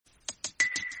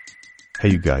Hey,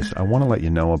 you guys, I want to let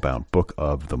you know about Book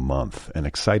of the Month, an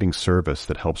exciting service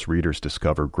that helps readers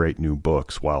discover great new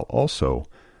books while also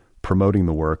promoting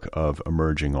the work of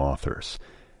emerging authors.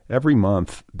 Every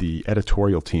month, the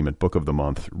editorial team at Book of the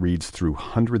Month reads through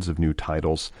hundreds of new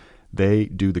titles. They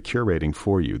do the curating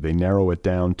for you. They narrow it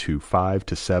down to 5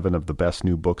 to 7 of the best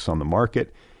new books on the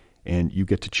market, and you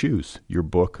get to choose your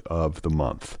Book of the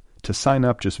Month. To sign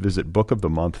up, just visit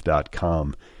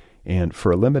bookofthemonth.com. And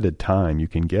for a limited time, you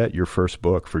can get your first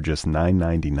book for just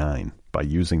 $9.99 by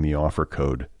using the offer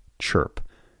code CHIRP,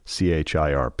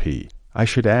 C-H-I-R-P. I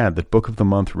should add that Book of the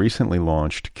Month recently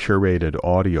launched curated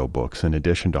audiobooks in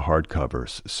addition to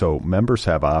hardcovers, so members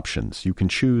have options. You can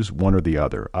choose one or the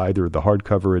other, either the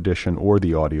hardcover edition or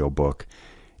the audiobook.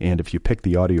 And if you pick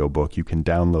the audiobook, you can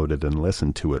download it and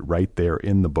listen to it right there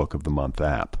in the Book of the Month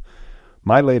app.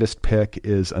 My latest pick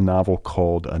is a novel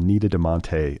called Anita de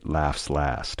Monte Laughs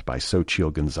Last by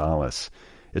Xochitl Gonzalez.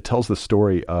 It tells the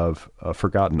story of a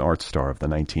forgotten art star of the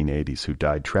 1980s who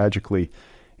died tragically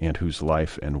and whose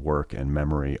life and work and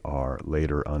memory are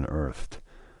later unearthed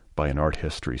by an art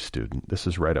history student. This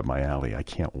is right up my alley. I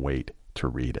can't wait to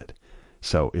read it.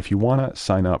 So if you want to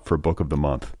sign up for Book of the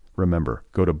Month, remember,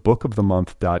 go to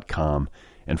bookofthemonth.com,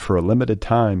 and for a limited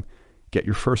time, get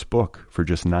your first book for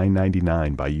just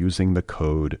 $9.99 by using the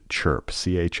code CHIRP,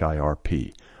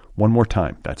 C-H-I-R-P. One more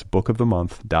time, that's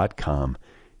bookofthemonth.com.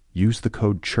 Use the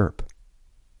code CHIRP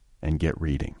and get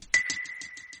reading.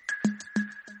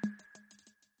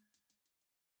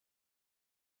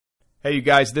 Hey, you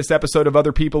guys, this episode of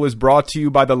Other People is brought to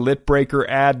you by the Litbreaker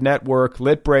Ad Network.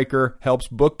 Litbreaker helps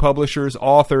book publishers,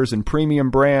 authors, and premium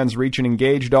brands reach an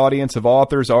engaged audience of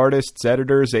authors, artists,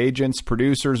 editors, agents,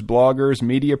 producers, bloggers,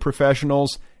 media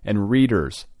professionals, and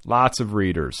readers. Lots of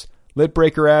readers.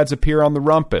 Litbreaker ads appear on The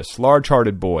Rumpus, Large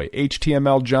Hearted Boy,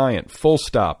 HTML Giant, Full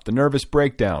Stop, The Nervous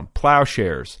Breakdown,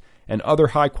 Plowshares, and other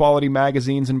high-quality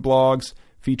magazines and blogs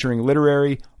featuring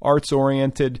literary,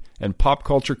 arts-oriented, and pop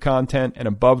culture content and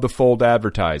above-the-fold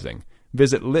advertising.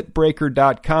 Visit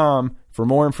litbreaker.com for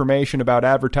more information about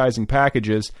advertising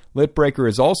packages. Litbreaker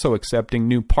is also accepting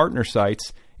new partner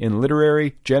sites in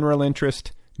literary, general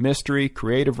interest, mystery,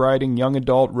 creative writing, young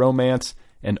adult, romance,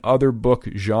 and other book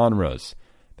genres.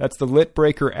 That's the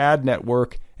Litbreaker Ad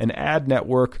Network, an ad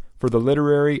network for the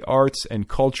literary, arts, and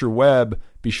culture web.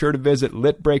 Be sure to visit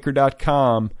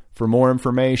litbreaker.com for more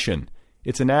information.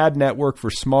 It's an ad network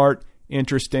for smart,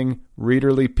 interesting,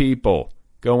 readerly people.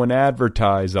 Go and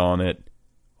advertise on it.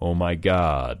 Oh my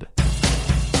God.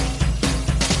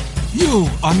 You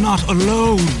are not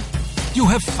alone. You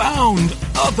have found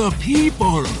other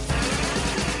people.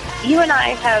 You and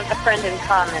I have a friend in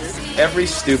common. Every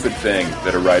stupid thing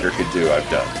that a writer could do, I've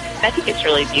done. I think it's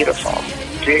really beautiful.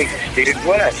 Jesus, dude,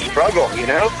 what a struggle, you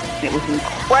know? It was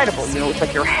incredible. You know, it was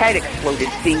like your head exploded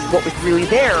seeing what was really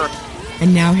there.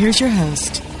 And now here's your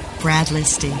host, Brad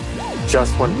Listy.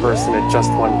 Just one person at just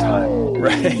one time.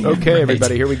 Right. Okay,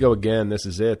 everybody, here we go again. This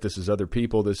is it. This is Other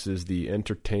People. This is the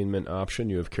entertainment option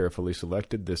you have carefully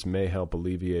selected. This may help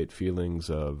alleviate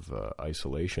feelings of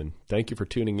isolation. Thank you for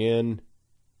tuning in.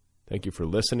 Thank you for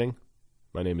listening.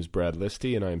 My name is Brad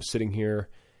Listy, and I am sitting here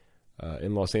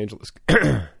in Los Angeles,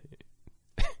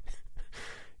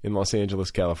 in Los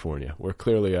Angeles, California, where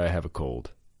clearly I have a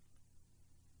cold.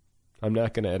 I'm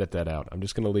not going to edit that out. I'm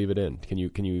just going to leave it in. Can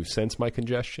you sense my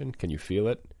congestion? Can you feel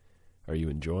it? Are you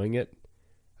enjoying it?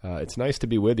 It's nice to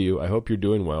be with you. I hope you're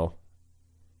doing well.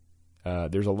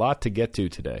 There's a lot to get to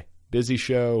today. Busy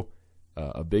show,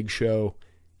 a big show.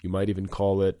 You might even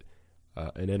call it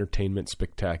an entertainment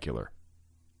spectacular.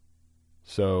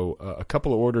 So a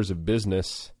couple of orders of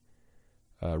business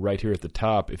right here at the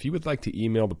top. If you would like to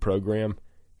email the program,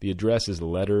 the address is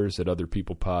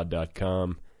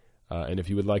letters@otherpeoplepod.com. And if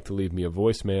you would like to leave me a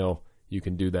voicemail, you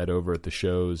can do that over at the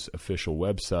show's official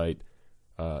website.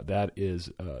 That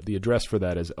is the address for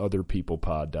that is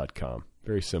otherpeoplepod.com.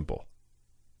 Very simple.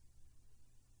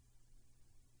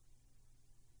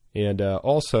 And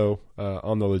also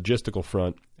on the logistical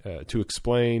front, to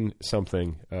explain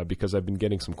something, because I've been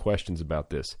getting some questions about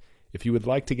this. If you would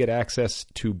like to get access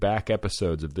to back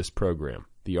episodes of this program,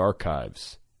 the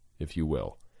archives, if you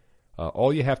will,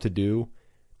 all you have to do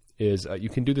is you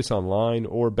can do this online,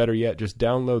 or better yet, just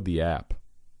download the app.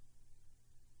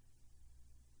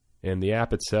 And the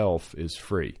app itself is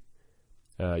free.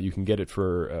 You can get it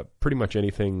for pretty much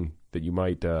anything that you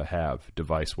might have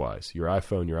device-wise. Your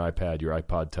iPhone, your iPad, your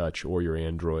iPod Touch, or your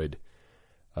Android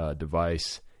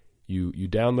device. You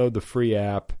download the free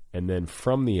app, and then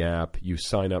from the app, you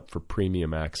sign up for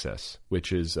premium access,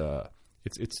 which is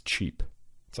it's cheap.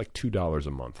 It's like $2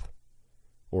 a month,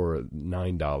 or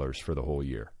 $9 for the whole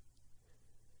year.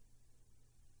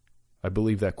 I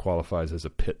believe that qualifies as a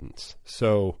pittance.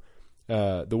 So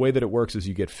the way that it works is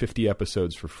you get 50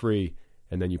 episodes for free,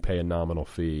 and then you pay a nominal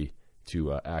fee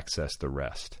to access the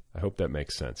rest. I hope that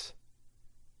makes sense.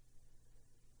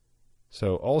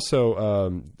 So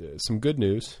also some good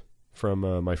news from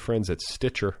my friends at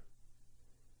Stitcher.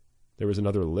 There was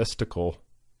another listicle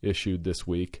issued this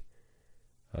week.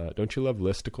 Don't you love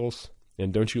listicles?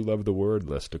 And don't you love the word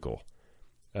listicle?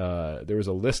 There was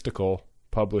a listicle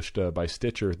published by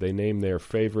Stitcher. They named their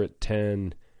favorite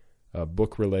 10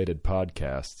 book-related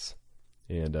podcasts,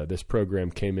 and this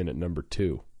program came in at number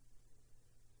 2.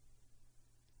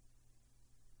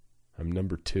 I'm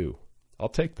number 2. I'll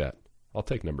take that. I'll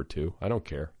take number 2. I don't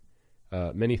care.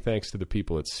 Many thanks to the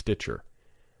people at Stitcher.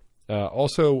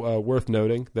 Also worth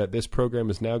noting that this program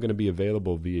is now going to be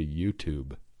available via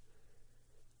YouTube.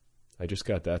 I just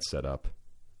got that set up.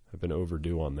 I've been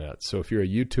overdue on that. So if you're a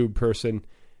YouTube person,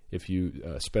 if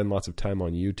you spend lots of time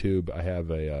on YouTube, I have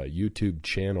a YouTube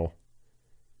channel.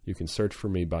 You can search for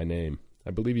me by name.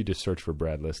 I believe you just search for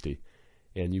Brad Listy.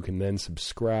 And you can then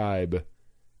subscribe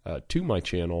to my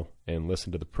channel and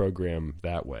listen to the program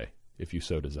that way, if you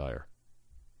so desire.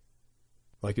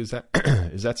 Like, is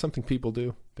that something people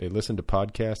do? They listen to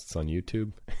podcasts on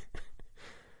YouTube?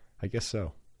 I guess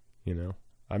so. You know,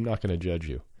 I'm not going to judge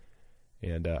you.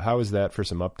 And how is that for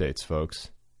some updates, folks?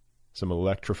 Some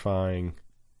electrifying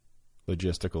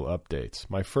logistical updates.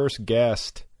 My first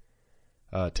guest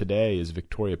today is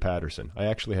Victoria Patterson. I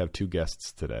actually have 2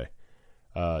 guests today.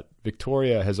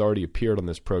 Victoria has already appeared on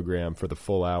this program for the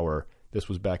full hour. This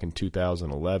was back in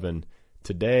 2011.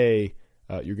 Today,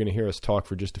 you're going to hear us talk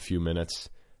for just a few minutes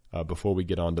before we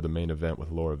get on to the main event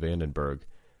with Laura Vandenberg.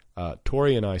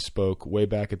 Tori and I spoke way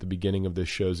back at the beginning of this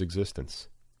show's existence.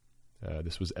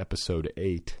 This was episode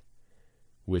 8,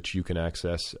 which you can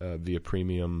access via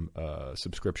premium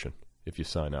subscription if you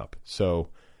sign up. So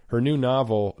her new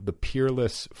novel, The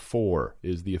Peerless 4,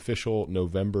 is the official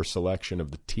November selection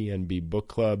of the TNB Book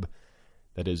Club.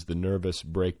 That is the Nervous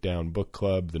Breakdown Book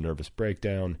Club. The Nervous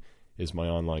Breakdown is my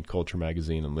online culture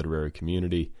magazine and literary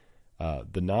community.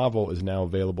 The novel is now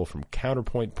available from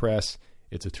Counterpoint Press.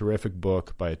 It's a terrific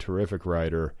book by a terrific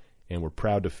writer, and we're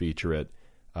proud to feature it.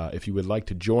 If you would like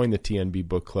to join the TNB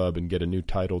Book Club and get a new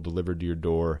title delivered to your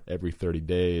door every 30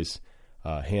 days,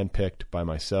 handpicked by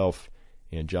myself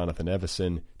and Jonathan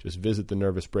Evison, just visit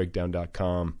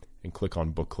thenervousbreakdown.com and click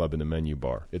on Book Club in the menu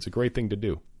bar. It's a great thing to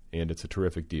do, and it's a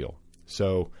terrific deal.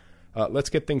 So let's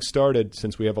get things started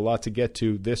since we have a lot to get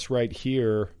to. This right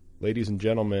here, ladies and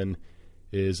gentlemen,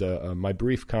 is my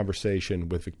brief conversation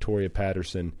with Victoria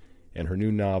Patterson, and her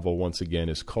new novel, once again,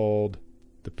 is called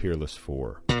The Peerless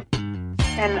 4.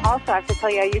 And also, I have to tell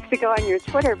you, I used to go on your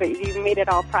Twitter, but you made it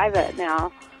all private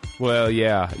now. Well,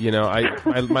 yeah, you know,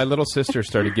 my little sister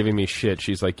started giving me shit.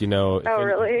 She's like, you know... Oh,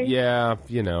 really? Yeah,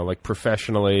 you know, like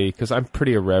professionally, because I'm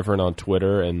pretty irreverent on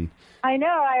Twitter, and... I know,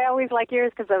 I always like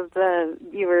yours because of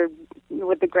you were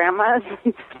with the grandmas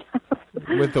and stuff.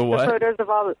 With the what? The photos of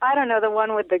all, I don't know, the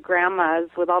one with the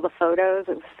grandmas with all the photos.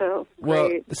 It was so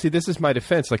great. Well, see, this is my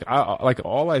defense. Like,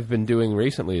 all I've been doing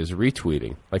recently is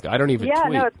retweeting. Like, I don't even tweet.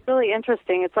 Yeah, no, it's really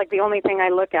interesting. It's like the only thing I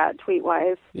look at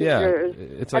tweet-wise. Yeah.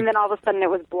 It's like, and then all of a sudden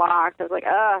it was blocked. I was like,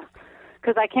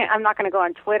 because I'm not going to go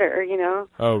on Twitter, you know?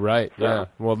 Oh, right, so, yeah.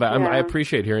 Well, I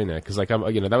appreciate hearing that, because, like, that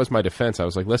was my defense. I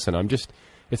was like, listen,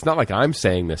 it's not like I'm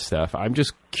saying this stuff. I'm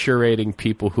just curating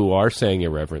people who are saying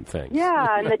irreverent things.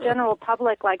 Yeah, and the general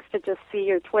public likes to just see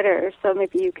your Twitter, so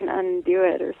maybe you can undo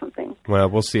it or something. Well,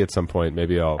 we'll see at some point.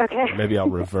 Maybe I'll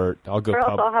revert. I'll go. Or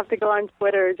else I'll have to go on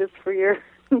Twitter just for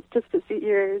just to see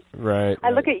yours. Right. I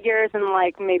look at yours and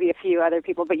like maybe a few other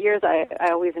people, but yours I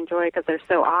always enjoy because they're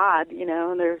so odd, you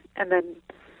know. There's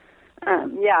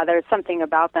something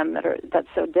about them that's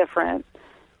so different.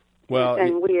 Well,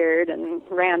 and weird and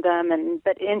random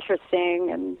but interesting,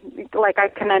 and like I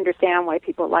can understand why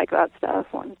people like that stuff.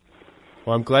 Well,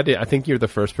 I'm glad I think you're the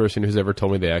first person who's ever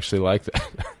told me they actually like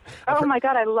that. Oh my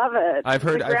God, I love it. I've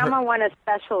heard the grandma one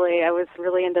especially. I was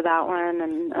really into that one,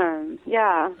 and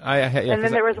yeah. And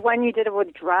then there was one you did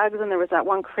with drugs, and there was that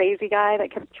one crazy guy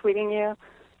that kept tweeting you.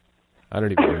 I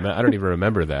don't even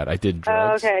remember that. I did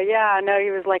drugs. Oh, okay, yeah. No,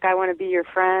 he was like, I want to be your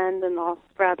friend, and all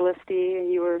Brad Listy, and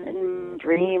you were in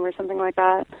Dream or something like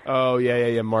that. Oh,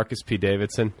 yeah. Marcus P.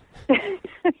 Davidson.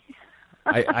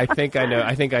 I think I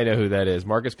know who that is.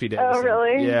 Marcus P. Davidson. Oh,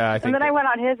 really? Yeah, and then I went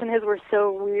on his, and his were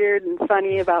so weird and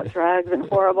funny about drugs and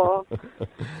horrible.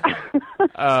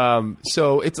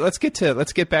 So let's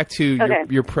get back to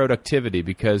your productivity,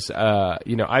 because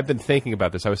I've been thinking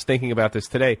about this. I was thinking about this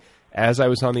today as I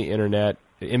was on the internet,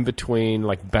 in between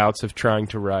like bouts of trying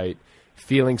to write,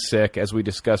 feeling sick, as we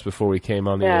discussed before we came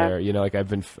on the air. You know, like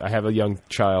I have a young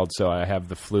child, so I have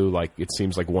the flu, like, it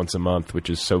seems like once a month, which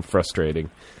is so frustrating.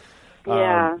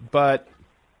 Yeah. But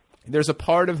there's a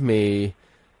part of me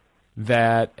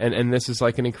that, and this is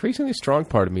like an increasingly strong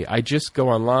part of me, I just go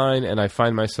online and I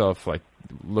find myself like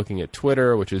looking at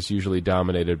Twitter, which is usually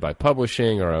dominated by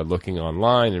publishing, or looking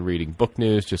online and reading book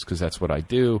news just because that's what I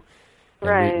do,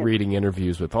 and reading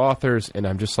interviews with authors, and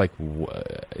I'm just like,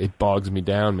 it bogs me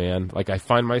down, man. Like, I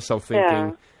find myself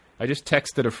thinking, I just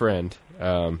texted a friend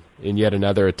in yet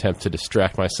another attempt to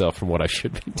distract myself from what I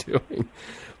should be doing.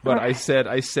 But I said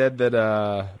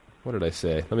that, what did I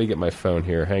say? Let me get my phone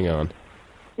here. Hang on.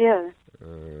 Yeah.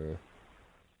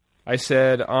 I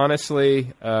said,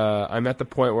 honestly, I'm at the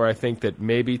point where I think that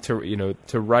maybe to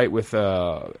write with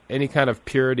any kind of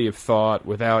purity of thought,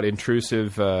 without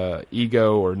intrusive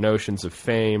ego or notions of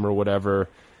fame or whatever,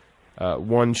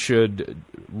 one should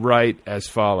write as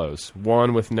follows: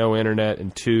 1, with no internet,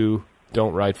 and 2,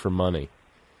 don't write for money.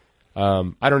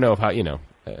 I don't know how,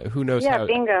 who knows how. Yeah,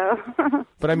 bingo.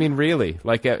 But I mean, really,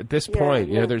 like at this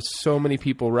point, there's so many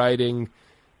people writing.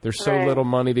 There's so little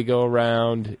money to go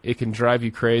around. It can drive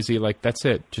you crazy. Like, that's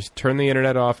it. Just turn the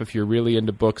internet off if you're really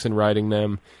into books and writing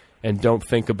them, and don't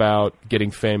think about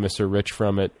getting famous or rich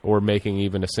from it, or making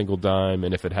even a single dime.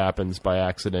 And if it happens by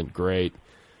accident, great.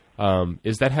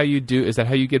 Is that how you do? Is that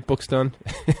how you get books done?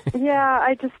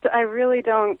 Yeah, I really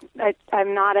don't.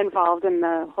 I'm not involved in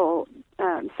the whole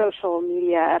social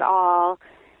media at all,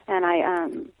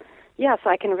 and so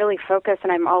I can really focus.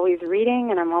 And I'm always reading,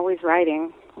 and I'm always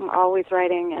writing. I'm always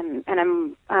writing,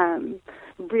 and I'm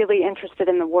really interested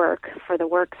in the work for the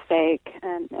work's sake,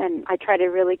 and I try to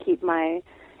really keep my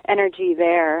energy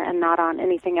there and not on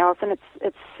anything else. And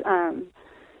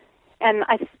and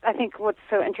I think what's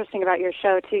so interesting about your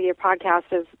show too, your podcast,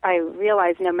 is I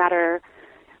realize no matter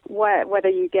whether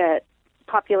you get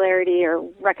popularity or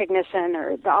recognition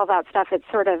or all that stuff, it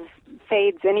sort of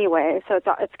fades anyway. So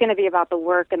it's going to be about the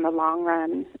work in the long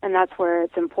run, and that's where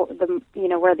it's important.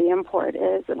 Where the import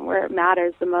is and where it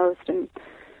matters the most. And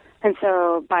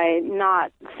so by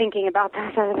not thinking about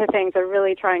those other things, or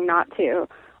really trying not to,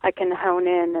 I can hone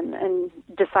in and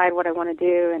decide what I want to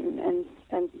do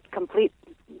and complete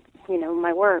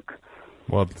my work.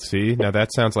 Well, see, now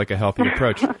that sounds like a healthy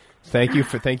approach. Thank you.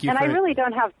 And I really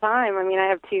don't have time. I mean, I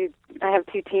have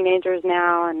two teenagers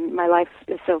now, and my life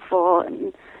is so full.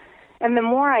 And the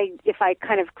more if I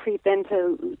kind of creep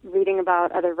into reading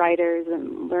about other writers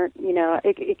and learn,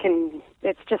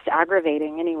 it's just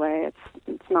aggravating anyway.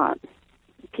 It's not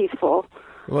peaceful.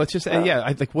 Well, it's just,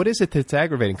 what is it that's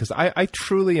aggravating? Because I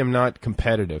truly am not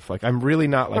competitive. Like, I'm really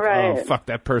not like, oh, fuck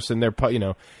that person. They're,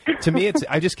 to me,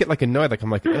 I just get like annoyed. Like, I'm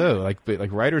like, oh,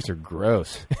 like writers are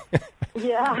gross.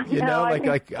 Yeah.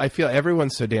 I feel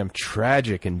everyone's so damn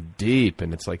tragic and deep.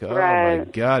 And it's like, oh my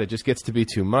God, it just gets to be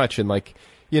too much. And like,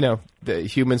 the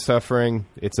human suffering,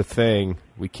 it's a thing.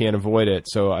 We can't avoid it.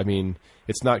 So, I mean,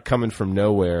 it's not coming from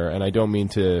nowhere. And I don't mean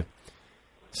to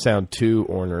sound too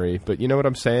ornery, but you know what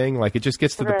I'm saying? Like, it just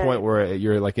gets to the point where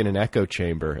you're like in an echo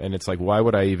chamber, and it's like, why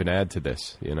would I even add to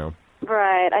this,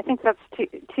 Right. I think that's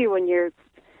too when you're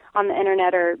on the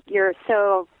internet, or you're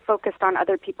so focused on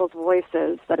other people's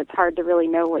voices that it's hard to really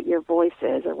know what your voice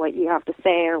is, or what you have to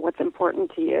say, or what's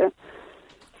important to you.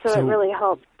 So it really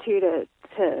helps too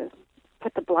to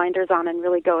put the blinders on and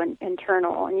really go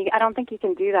internal. And I don't think you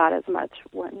can do that as much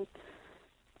when...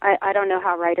 I don't know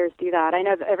how writers do that. I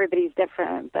know that everybody's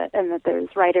different, and that there's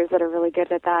writers that are really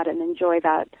good at that and enjoy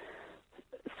that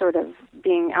sort of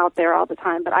being out there all the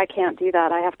time. But I can't do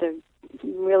that. I have to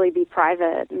really be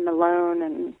private and alone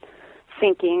and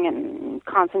thinking and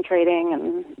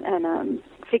concentrating and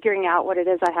figuring out what it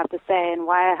is I have to say and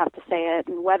why I have to say it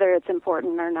and whether it's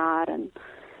important or not. And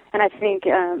I think,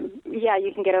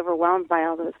 you can get overwhelmed by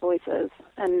all those voices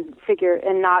and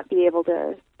not be able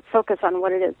to focus on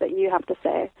what it is that you have to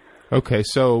say. Okay,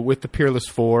 so with the Peerless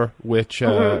 4, which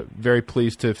very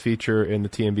pleased to feature in the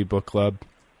TMB Book Club.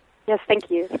 Yes, thank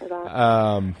you for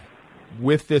that.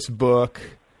 With this book,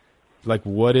 like,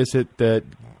 what is it that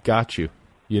got you,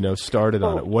 started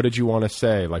on it? What did you want to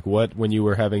say? Like, what, when you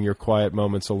were having your quiet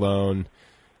moments alone,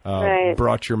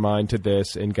 brought your mind to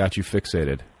this and got you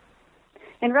fixated?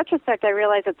 In retrospect, I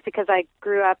realize it's because I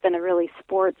grew up in a really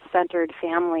sports-centered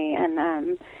family,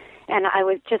 and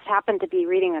I just happened to be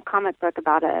reading a comic book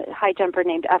about a high jumper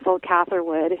named Ethel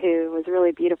Catherwood, who was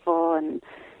really beautiful and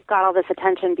got all this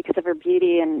attention because of her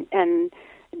beauty, and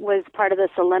was part of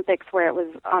this Olympics where it was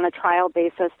on a trial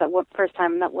basis, that first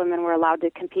time that women were allowed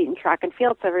to compete in track and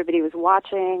field, so everybody was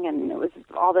watching, and it was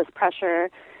all this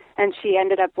pressure, and she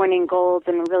ended up winning gold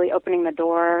and really opening the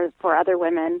door for other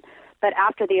women. but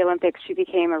after the Olympics, she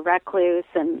became a recluse,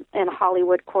 and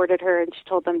Hollywood courted her, and she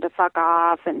told them to fuck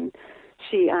off, and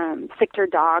she sicked her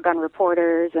dog on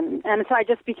reporters, and so I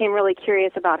just became really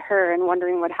curious about her and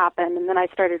wondering what happened, and then I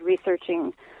started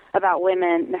researching about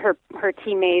women, her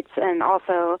teammates, and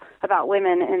also about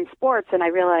women in sports, and I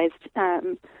realized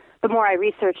the more I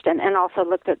researched and also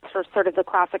looked at sort of the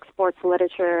classic sports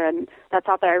literature and that's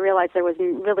out there, I realized there was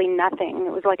really nothing.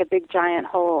 It was like a big giant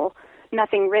hole,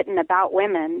 nothing written about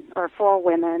women or for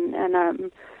women,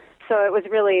 and so it was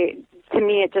really, to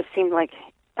me, it just seemed like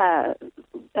a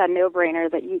no-brainer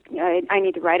that I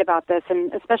need to write about this,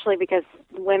 and especially because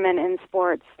women in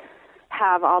sports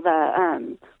have all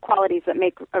the qualities that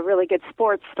make a really good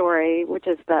sports story, which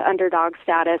is the underdog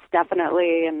status,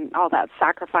 definitely, and all that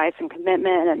sacrifice and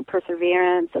commitment and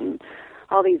perseverance and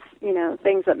all these,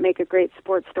 things that make a great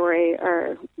sports story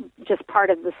are just part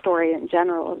of the story in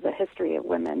general of the history of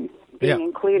women being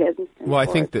included. Well, I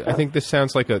think this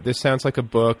sounds like a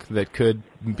book that could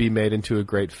be made into a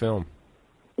great film.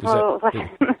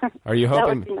 Are you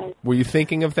hoping? Nice. Were you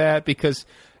thinking of that? Because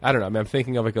I don't know. I mean, I'm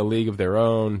thinking of like A League of Their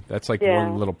Own. That's like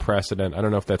one little precedent. I don't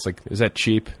know if that's is that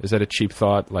cheap? Is that a cheap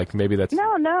thought? Like maybe that's. No,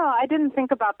 I didn't think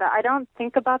about that. I don't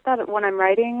think about that when I'm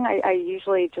writing. I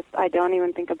usually I don't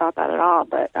even think about that at all.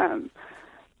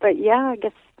 But yeah, I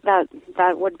guess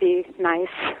that would be nice.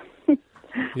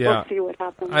 Yeah. We'll see what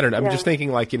happens. I don't know. I'm just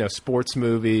thinking like, sports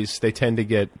movies, they tend to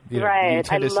get, right.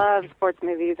 I love sports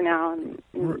movies now.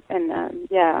 And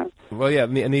yeah. Well, yeah.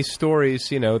 And these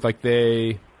stories, like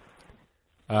they,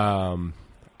 I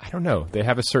don't know. They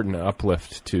have a certain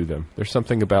uplift to them. There's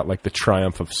something about like the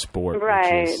triumph of sport.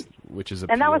 Right. Which is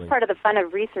appealing. And that was part of the fun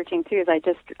of researching too, is I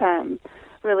just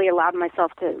really allowed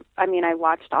myself to, I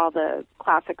watched all the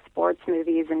classic sports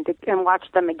movies and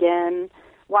watched them again.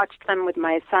 Watched them with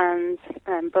my sons,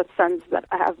 both sons that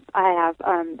I have.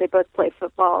 They both play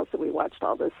football, so we watched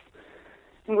all this.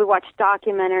 And we watched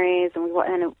documentaries,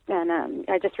 and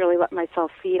I just really let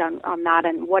myself feed on that.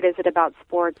 And what is it about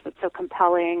sports that's so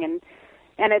compelling?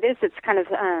 And it's kind of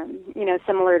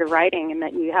similar to writing in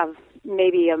that you have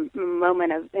maybe a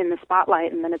moment in the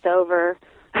spotlight, and then it's over.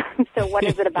 So what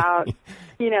is it about?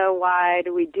 Why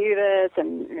do we do this?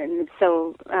 And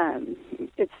so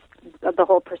it's the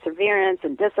whole perseverance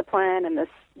and discipline and this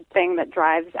thing that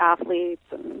drives athletes.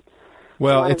 And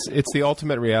well, it's the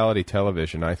ultimate reality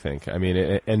television, I think. I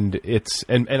mean, and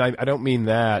I don't mean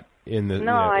that in the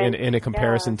in a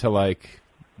comparison to like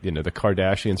the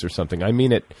Kardashians or something. I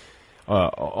mean it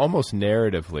almost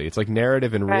narratively. It's like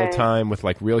narrative in real time with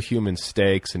like real human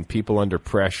stakes and people under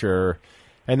pressure.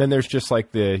 And then there's just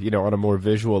like on a more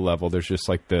visual level, there's just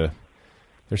like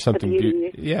there's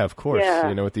something, yeah, of course,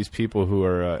 with these people who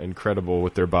are incredible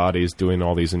with their bodies doing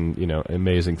all these,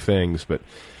 amazing things. But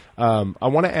I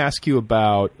want to ask you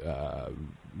about,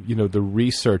 the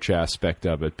research aspect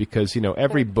of it, because,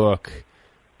 every book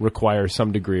requires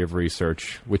some degree of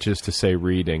research, which is to say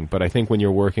reading. But I think when you're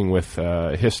working with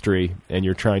history and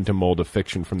you're trying to mold a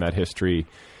fiction from that history,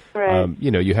 right.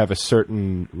 You have a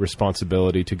certain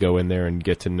responsibility to go in there and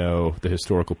get to know the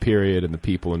historical period and the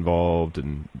people involved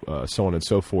and so on and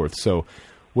so forth. So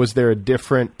was there a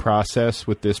different process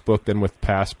with this book than with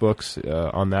past books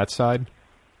on that side?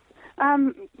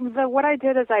 What I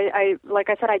did is like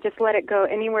I said, I just let it go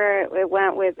anywhere it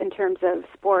went with in terms of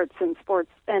sports,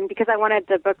 and because I wanted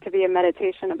the book to be a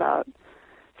meditation about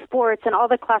sports, and all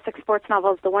the classic sports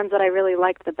novels, the ones that I really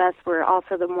liked the best were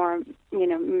also the more,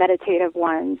 meditative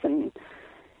ones, and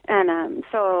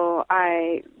so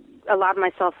I allowed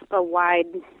myself a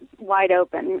wide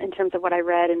open in terms of what I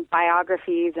read in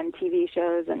biographies and TV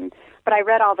shows, but I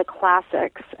read all the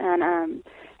classics, and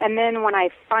then when I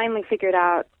finally figured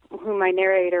out who my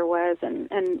narrator was and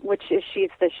which is she's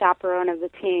the chaperone of the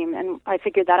team, and I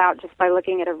figured that out just by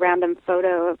looking at a random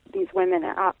photo of these women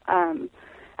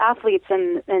athletes,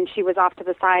 and she was off to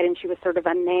the side and she was sort of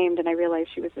unnamed, and I realized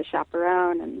she was the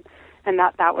chaperone, and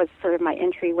that was sort of my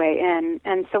entryway in.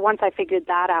 And so once I figured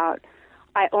that out,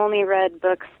 I only read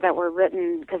books that were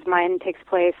written, because mine takes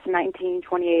place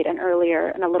 1928 and earlier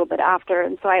and a little bit after,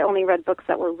 and so I only read books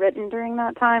that were written during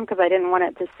that time because I didn't want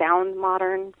it to sound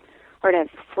modern or to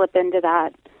slip into that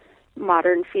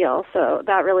modern feel. So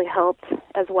that really helped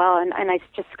as well, and I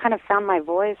just kind of found my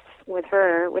voice with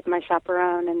her, with my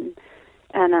chaperone, and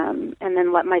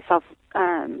then let myself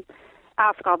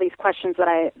ask all these questions that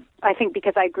I think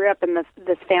because I grew up in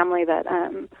this family that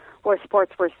where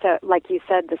sports were, so, like you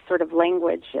said, this sort of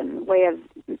language and way of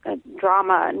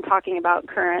drama and talking about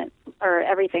current or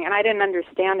everything, and I didn't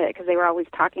understand it because they were always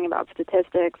talking about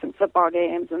statistics and football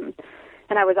games, and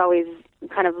I was always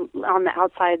kind of on the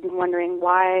outside wondering,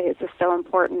 why is this so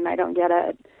important? I don't get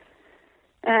it.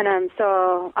 And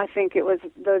so I think it was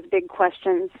those big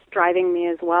questions driving me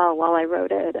as well while I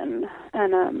wrote it. And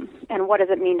what does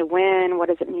it mean to win? What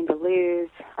does it mean to lose?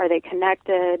 Are they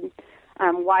connected?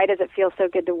 Why does it feel so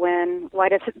good to win? Why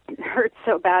does it hurt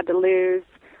so bad to lose?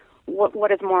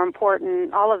 What is more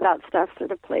important? All of that stuff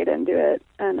sort of played into it.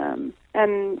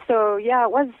 And so, yeah,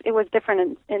 it was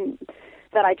different in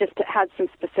that I just had some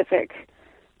specific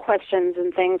questions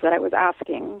and things that I was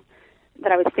asking,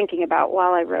 that I was thinking about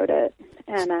while I wrote it,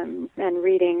 and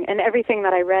reading, and everything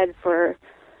that I read for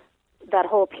that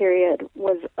whole period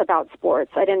was about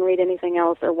sports. I didn't read anything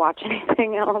else or watch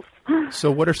anything else. So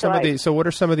what are some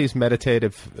of these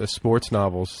meditative sports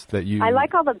novels that you? I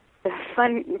like all the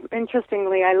fun.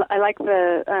 Interestingly, I like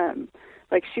the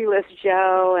like Shoeless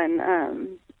Joe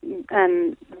and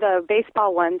the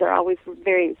baseball ones are always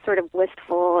very sort of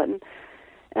wistful, and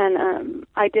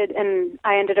I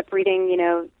ended up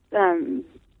reading,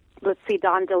 let's see,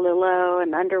 Don DeLillo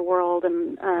and Underworld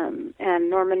and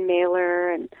Norman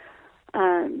Mailer and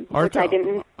aren't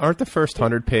the first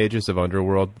 100 pages of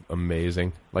Underworld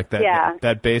amazing? Like that, yeah.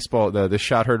 That baseball, the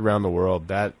shot heard around the world.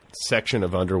 That section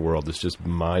of Underworld is just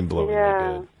mind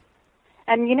blowingly good.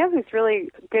 And who's really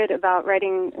good about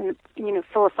writing,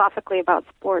 philosophically about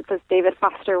sports is David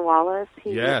Foster Wallace.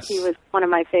 He was one of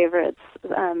my favorites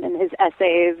in his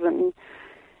essays, and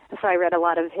so I read a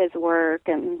lot of his work.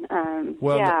 And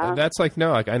that's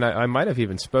I might have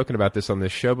even spoken about this on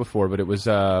this show before, but it was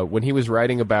when he was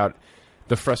writing about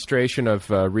the frustration of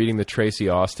reading the Tracy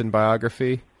Austin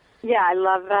biography. Yeah, I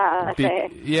love that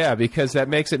essay. Because that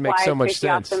makes it make so much Tracy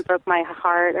sense. Austin broke my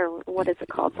heart, or what is it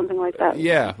called? Something like that.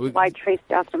 Yeah. Why Tracy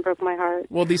Austin broke my heart.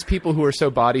 Well, these people who are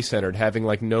so body-centered, having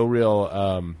like no real,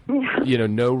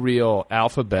 no real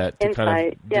alphabet to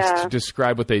insight, kind of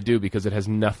describe what they do, because it has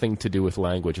nothing to do with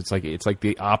language. It's like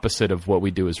the opposite of what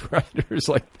we do as writers.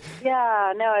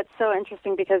 It's so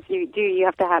interesting, because you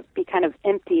have to be kind of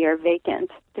empty or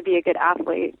vacant to be a good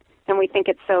athlete, and we think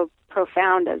it's so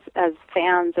profound as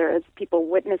fans or as people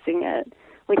witnessing it.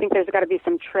 We think there's got to be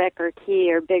some trick or key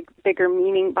or bigger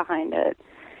meaning behind it,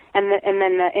 and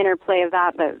then the interplay of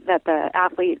that the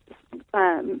athlete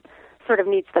sort of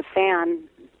needs the fan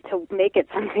to make it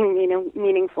something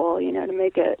meaningful, to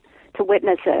make it, to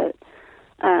witness it.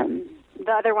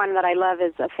 The other one that I love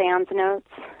is A Fan's Notes.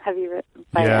 Have you read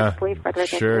by Leslie Frederick?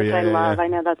 Sure, yeah, I love. Yeah. I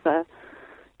know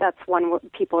that's one where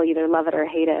people either love it or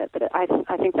hate it, but I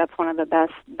think that's one of the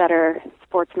better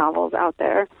sports novels out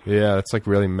there. Yeah, it's like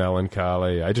really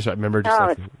melancholy. I remember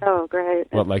it's so great.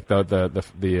 Well, like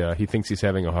the he thinks he's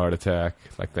having a heart attack.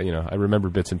 Like that, I remember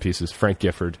bits and pieces. Frank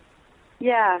Gifford.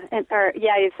 Yeah, he's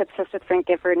obsessed with Frank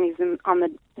Gifford, and he's on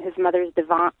his mother's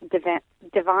divan. Is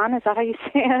that how you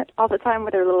say it? All the time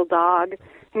with her little dog,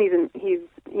 and he's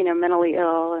mentally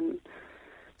ill. And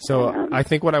so I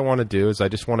think what I want to do is I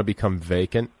just want to become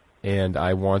vacant, and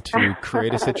I want to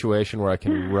create a situation where I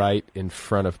can write in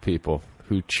front of people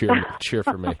who cheer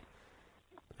for me.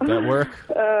 Does that work?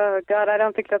 Oh God, I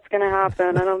don't think that's going to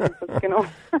happen. I don't think that's going to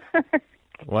work.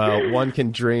 Well, one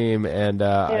can dream, and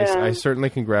I certainly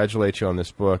congratulate you on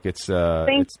this book. Thank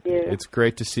you. It's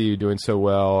great to see you doing so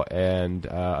well, and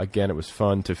again, it was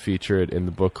fun to feature it in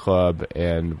the book club,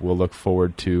 and we'll look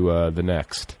forward to the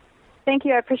next. Thank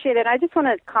you. I appreciate it. I just want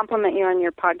to compliment you on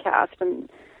your podcast and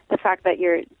the fact that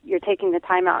you're taking the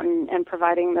time out and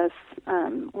providing this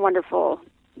wonderful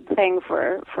thing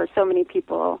for so many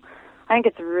people. I think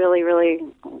it's really, really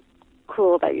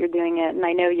cool that you're doing it, and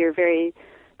I know you're very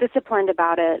disciplined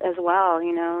about it as well.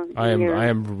 I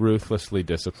am ruthlessly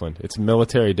disciplined. It's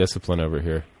military discipline over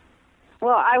here.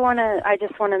 Well, I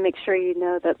just want to make sure you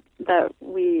know that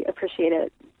we appreciate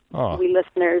it. Oh. We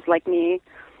listeners like me.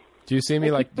 Do you see me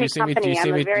like? Do you see me?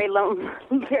 I'm a very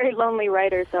lonely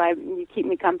writer, so you keep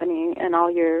me company, and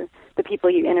the people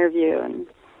you interview. And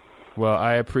well,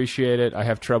 I appreciate it. I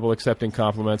have trouble accepting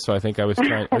compliments, so I think I was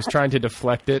trying to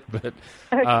deflect it, but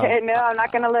okay, no, I'm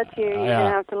not going to let you. You're going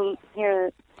to have to hear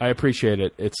it. I appreciate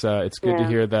it. It's good to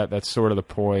hear that. That's sort of the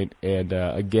point. And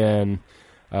again,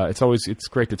 it's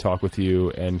great to talk with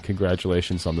you. And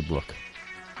congratulations on the book.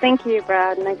 Thank you,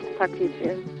 Brad. Nice to talk to you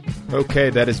too.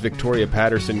 Okay, that is Victoria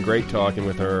Patterson. Great talking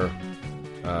with her.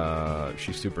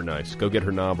 She's super nice. Go get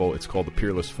her novel. It's called The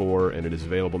Peerless Four, and it is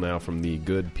available now from the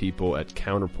good people at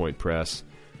Counterpoint Press.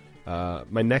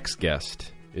 My next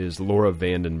guest is Laura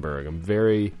Vandenberg. I'm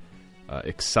very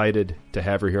excited to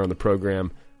have her here on the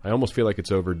program. I almost feel like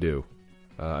it's overdue.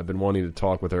 I've been wanting to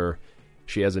talk with her.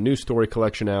 She has a new story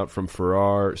collection out from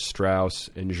Farrar,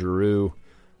 Straus, and Giroux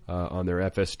on their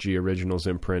FSG Originals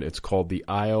imprint. It's called The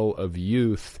Isle of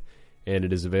Youth, and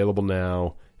it is available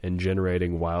now. and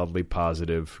generating wildly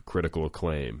positive critical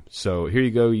acclaim. So here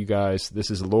you go, you guys.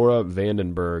 This is Laura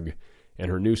Vandenberg, and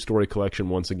her new story collection,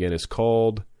 once again, is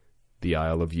called The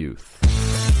Isle of Youth.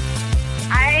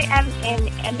 I am in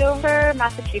Andover,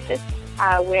 Massachusetts,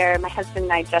 where my husband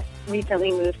and I just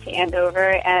recently moved to Andover,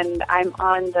 and I'm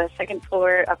on the second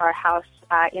floor of our house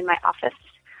in my office,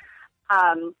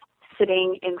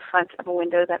 sitting in front of a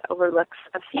window that overlooks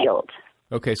a field.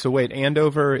 Okay, so wait,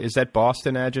 Andover, is that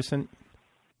Boston adjacent?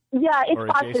 Yeah, it's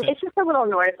Boston. Adjacent? It's just a little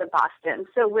north of Boston,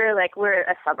 so we're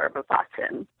a suburb of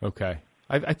Boston. Okay.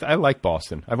 I like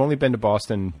Boston. I've only been to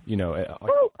Boston,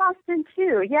 Boston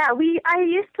too. Yeah, I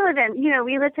used to live in,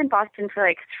 we lived in Boston for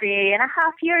like 3.5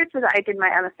 years. So I did my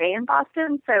MFA in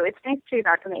Boston, so it's nice to be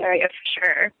back in the area for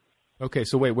sure. Okay,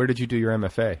 so wait, where did you do your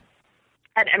MFA?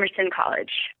 At Emerson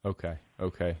College. Okay.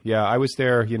 Yeah, I was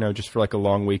there, just for like a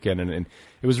long weekend, and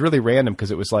it was really random because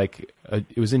it was like,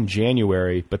 it was in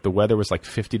January, but the weather was like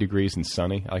 50 degrees and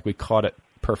sunny. Like we caught it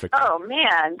perfectly. Oh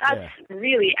man, that's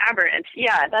really aberrant.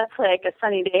 Yeah, that's like a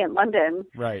sunny day in London.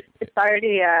 Right. It's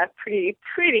already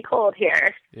pretty cold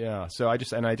here. Yeah. So I just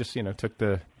took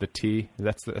the T.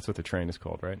 That's what the train is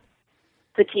called, right?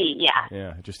 The T. Yeah.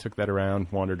 Yeah. I just took that around,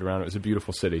 wandered around. It was a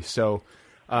beautiful city. So,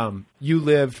 you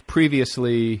lived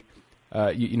previously.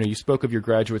 You spoke of your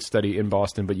graduate study in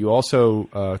Boston, but you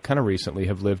also kind of recently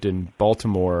have lived in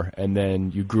Baltimore, and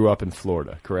then you grew up in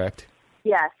Florida, correct?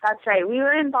 Yes, that's right. We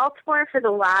were in Baltimore for the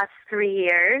last 3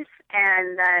 years,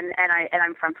 and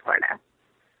I'm from Florida.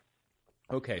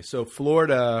 Okay, so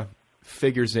Florida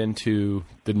figures into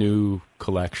the new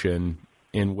collection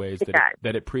in ways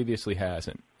that it previously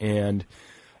hasn't. And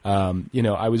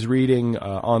I was reading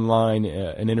online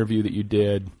an interview that you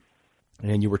did,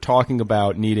 and you were talking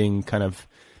about needing kind of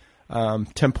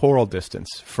temporal distance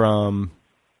from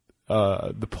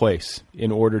the place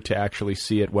in order to actually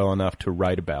see it well enough to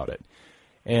write about it.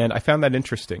 And I found that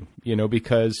interesting,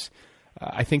 because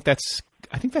I think that's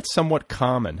somewhat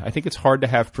common. I think it's hard to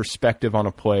have perspective on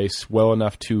a place well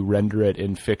enough to render it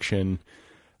in fiction,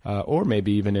 or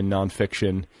maybe even in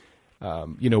nonfiction,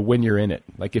 when you're in it.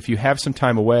 Like if you have some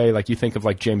time away, like you think of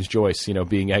like James Joyce,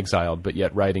 being exiled, but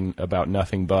yet writing about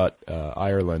nothing but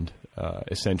Ireland,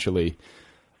 essentially.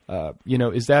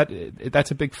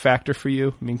 That's a big factor for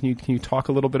you? I mean, can you talk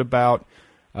a little bit about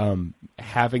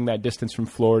having that distance from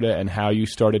Florida and how you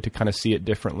started to kind of see it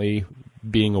differently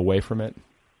being away from it?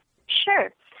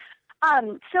 Sure.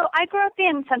 So I grew up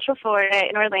in Central Florida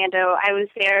in Orlando. I was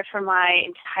there for my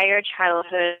entire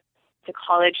childhood to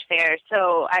college there.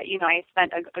 So, I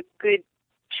spent I have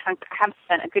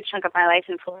spent a good chunk of my life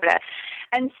in Florida.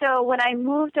 And so when I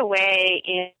moved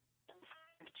away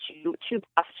to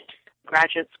Boston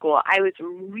graduate school, I was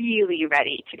really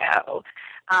ready to go.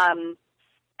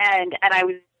 And I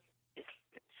was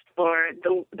for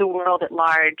the world at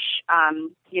large,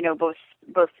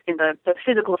 both in the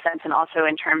physical sense and also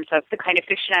in terms of the kind of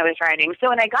fiction I was writing. So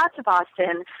when I got to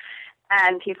Boston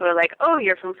and people were like, "Oh,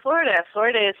 you're from Florida.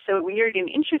 Florida is so weird and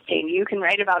interesting. You can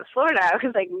write about Florida." I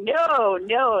was like,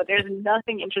 no, there's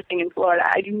nothing interesting in Florida.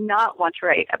 I do not want to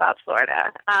write about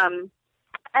Florida.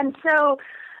 And so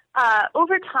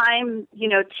over time,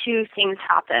 two things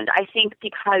happened. I think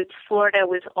because Florida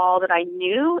was all that I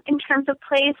knew in terms of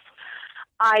place,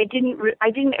 I didn't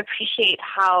appreciate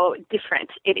how different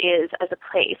it is as a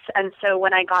place. And so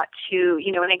when I got to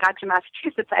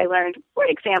Massachusetts, I learned, for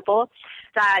example,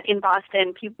 that in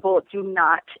Boston, people do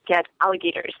not get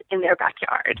alligators in their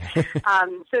backyard.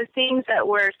 So things that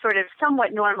were sort of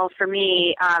somewhat normal for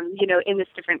me, in this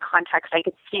different context, I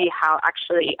could see how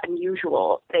actually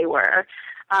unusual they were,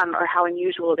 or how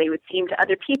unusual they would seem to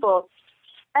other people.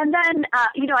 And then, I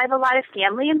have a lot of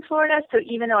family in Florida, so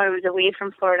even though I was away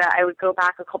from Florida, I would go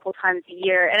back a couple times a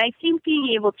year. And I think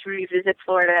being able to revisit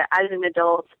Florida as an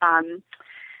adult,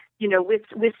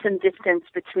 with some distance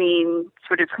between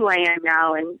sort of who I am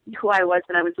now and who I was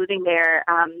when I was living there,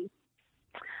 I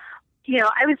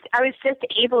was just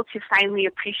able to finally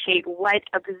appreciate what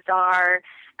a bizarre,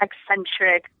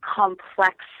 eccentric,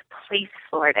 complex place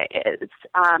Florida is.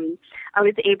 I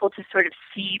was able to sort of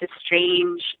see the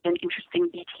strange and interesting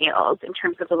details in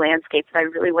terms of the landscape that I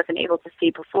really wasn't able to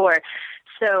see before.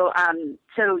 So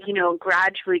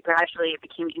gradually it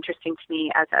became interesting to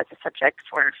me as a subject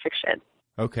for fiction.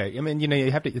 Okay. I mean,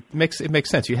 you have to, it makes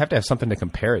sense. You have to have something to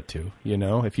compare it to,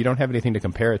 If you don't have anything to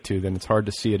compare it to, then it's hard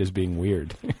to see it as being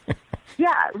weird.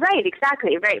 Yeah, right,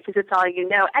 exactly, right, because it's all you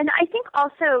know. And I think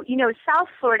also, South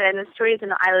Florida and the stories in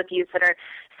the Isle of Youth that are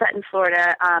set in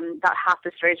Florida, about half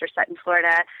the stories are set in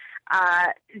Florida,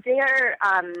 they're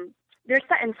they're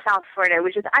set in South Florida,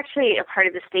 which is actually a part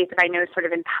of the state that I know sort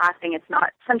of in passing. It's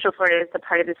not Central Florida; it's the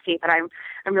part of the state that I'm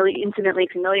really intimately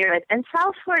familiar with. And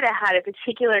South Florida had a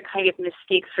particular kind of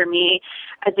mystique for me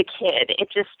as a kid. It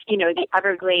just, the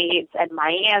Everglades and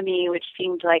Miami, which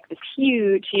seemed like this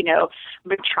huge,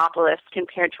 metropolis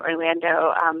compared to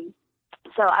Orlando.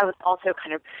 So I was also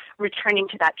kind of returning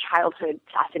to that childhood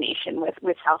fascination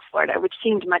with South Florida, which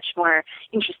seemed much more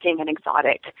interesting and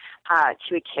exotic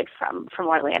to a kid from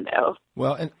Orlando.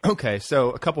 Well, and okay,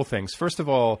 so a couple things. First of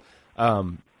all,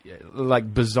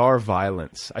 like bizarre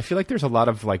violence. I feel like there's a lot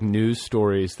of like news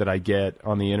stories that I get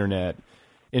on the internet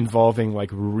involving like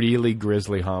really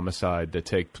grisly homicide that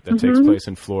takes place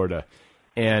in Florida.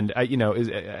 And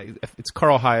it's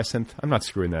Carl Hyacinth. I'm not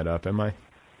screwing that up, am I?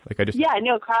 Carl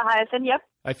Hyacinth. Yep.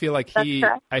 I feel like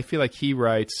he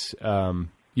writes,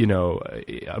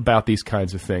 about these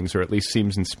kinds of things, or at least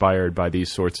seems inspired by these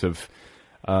sorts of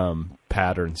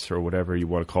patterns, or whatever you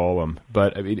want to call them.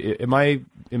 But I mean, am I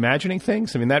imagining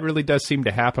things? I mean, that really does seem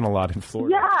to happen a lot in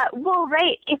Florida. Yeah, well,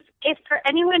 right. If for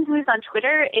anyone who's on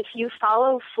Twitter, if you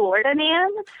follow Florida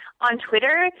Man on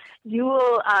Twitter, you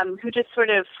will, who just sort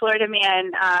of Florida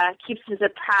Man keeps us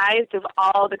apprised of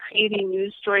all the crazy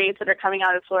news stories that are coming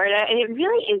out of Florida, and it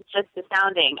really is just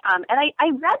astounding. And I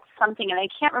read something, and I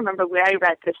can't remember where I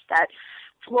read this, that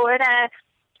Florida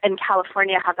and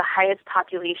California have the highest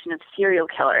population of serial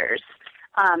killers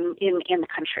in the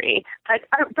country. Brad,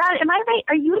 am I right?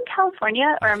 Are you in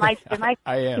California, or am I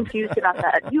I am. confused about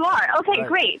that? You are. Okay,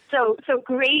 great. So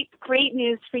great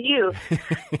news for you.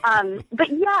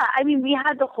 But yeah, I mean, we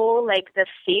had the whole the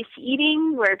face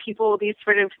eating, where people, these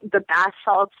sort of the bath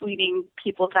salts leading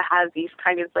people to have these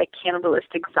kind of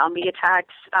cannibalistic zombie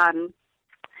attacks.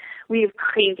 We have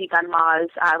crazy gun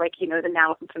laws, the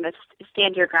now infamous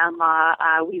Stand Your Ground law.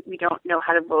 We don't know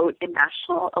how to vote in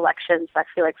national elections. I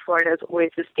feel like Florida is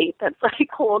always the state that's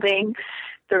holding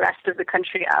the rest of the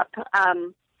country up.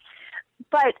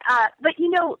 But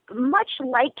much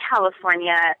like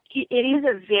California, it is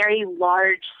a very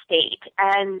large state,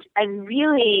 and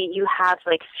really you have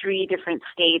three different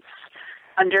states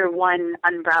under one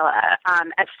umbrella.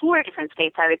 At four different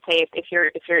states, I would say, if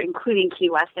you're including Key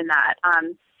West in that.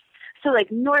 So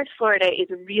North Florida is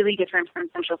really different from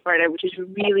Central Florida, which is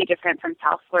really different from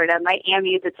South Florida.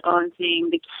 Miami is its own thing.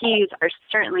 The Keys are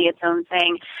certainly its own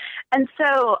thing. And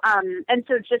so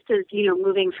just as,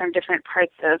 moving from different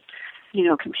parts of,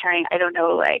 comparing,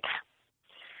 LA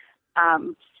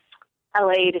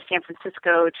to San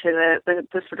Francisco to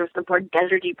the sort of the more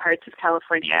deserty parts of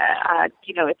California,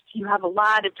 you have a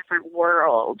lot of different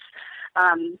worlds,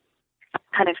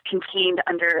 kind of contained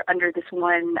under this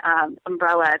one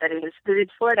umbrella that is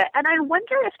Florida. And I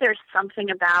wonder if there's something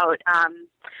about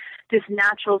this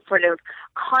natural sort of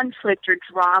conflict or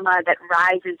drama that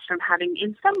rises from having,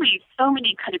 in some ways, so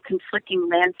many kind of conflicting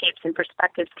landscapes and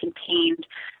perspectives contained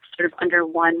sort of under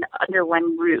one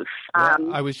roof.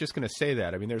 I was just going to say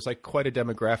that. I mean, there's quite a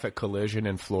demographic collision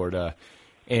in Florida.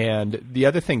 And the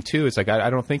other thing, too, is I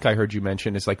don't think I heard you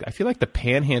mention, is I feel like the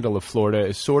panhandle of Florida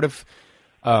is sort of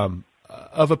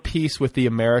a piece with the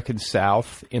American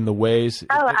South in the ways.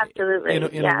 Oh, absolutely.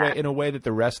 In a way that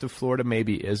the rest of Florida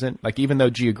maybe isn't. Even though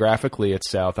geographically it's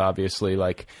South, obviously,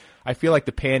 I feel like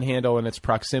the Panhandle and its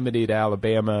proximity to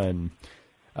Alabama, and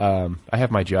I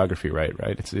have my geography right?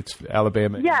 It's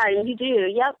Alabama. Yeah, you do.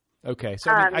 Yep. Okay,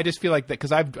 so I just feel like that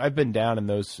because I've been down in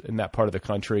that part of the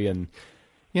country, and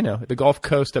the Gulf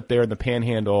Coast up there in the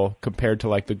Panhandle compared to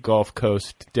the Gulf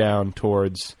Coast down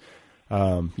towards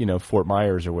Fort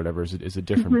Myers or whatever is a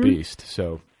different beast.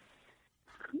 So,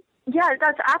 yeah,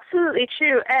 that's absolutely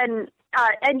true. And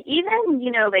even,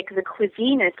 the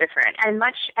cuisine is different and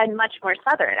much more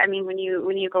southern. I mean, when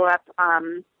you go up,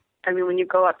 when you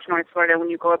go up to North Florida, when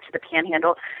you go up to the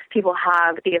Panhandle, they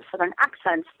have southern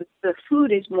accents. The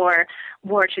food is more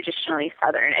traditionally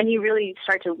southern, and you really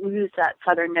start to lose that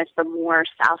southernness the more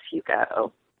south you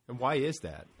go. And why is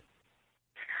that?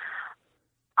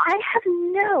 I have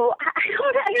no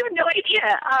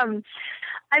idea.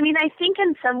 I think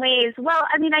in some ways,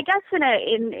 I guess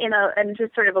in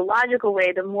just sort of a logical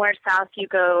way, the more south you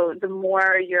go, the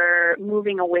more you're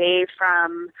moving away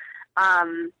from,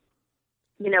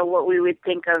 what we would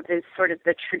think of as sort of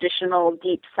the traditional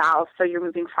deep south. So you're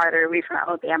moving farther away from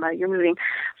Alabama, you're moving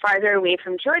farther away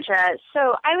from Georgia.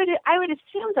 So I would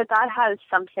assume that has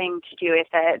something to do with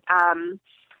it.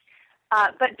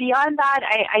 But beyond that,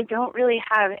 I don't really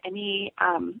have any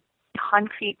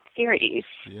concrete theories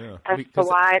as to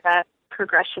why that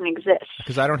progression exists.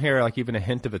 Because I don't hear even a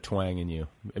hint of a twang in you.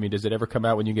 I mean, does it ever come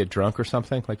out when you get drunk or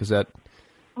something? Is that?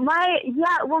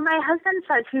 my husband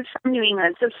says he's from New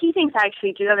England, so he thinks I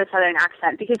actually do have a Southern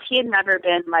accent because he had never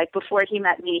been, like, before he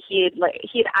met me, he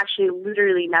had actually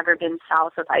literally never been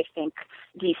south of, I think,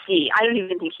 D.C. I don't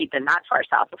even think he'd been that far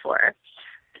south before.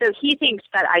 So he thinks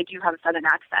that I do have a Southern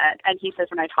accent, and he says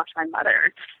when I talk to my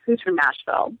mother, who's from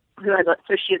Nashville,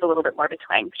 so she's a little bit more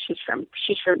between. She's from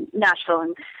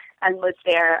Nashville and lives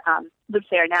there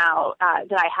now,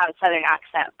 that I have a Southern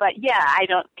accent. But yeah, I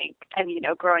don't think,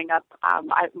 growing up,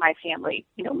 my family,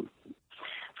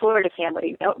 Florida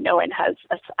family, no one has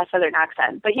a Southern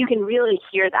accent, but you can really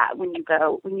hear that when you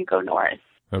go north.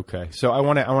 Okay. So I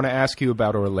want to ask you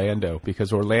about Orlando,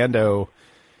 because Orlando,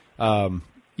 I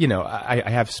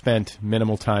have spent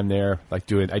minimal time there, I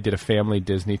did a family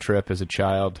Disney trip as a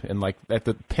child, and like at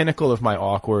the pinnacle of my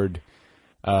awkward,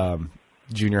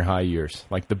 junior high years,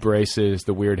 like the braces,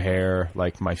 the weird hair,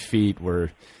 like my feet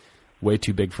were way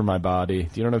too big for my body. Do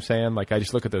you know what I'm saying? Like I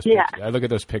just look at those pictures, I look at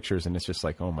those pictures and it's just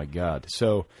like, oh my God.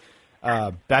 So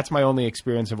that's my only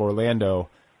experience of Orlando.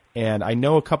 And I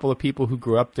know a couple of people who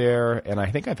grew up there, and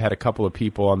I think I've had a couple of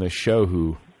people on this show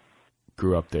who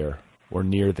grew up there or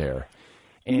near there.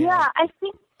 And I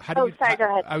think. Sorry, go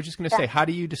ahead. I was just going to say, how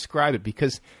do you describe it?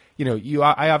 Because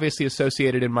I obviously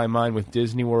associated in my mind with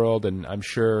Disney World, and I'm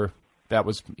sure that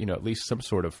was at least some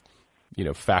sort of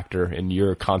factor in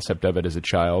your concept of it as a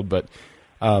child. But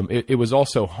it was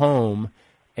also home.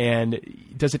 And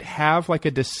does it have like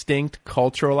a distinct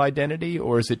cultural identity,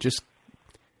 or is it just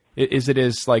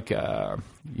as like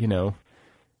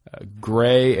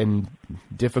gray and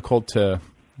difficult to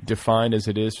define as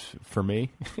it is for me?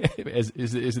 is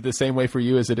it the same way for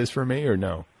you as it is for me, or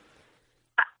no?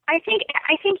 I think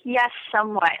yes,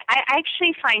 somewhat. I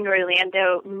actually find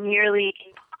Orlando nearly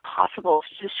impossible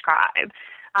to describe,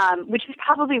 which is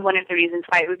probably one of the reasons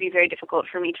why it would be very difficult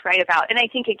for me to write about. And I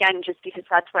think, again, just because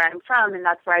that's where I'm from and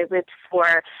that's where I lived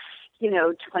for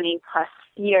 20 plus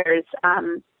years,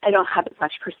 I don't have as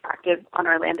much perspective on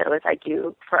Orlando as I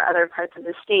do for other parts of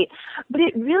the state. But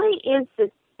it really is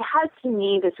it has to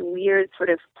me this weird sort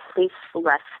of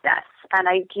placelessness. And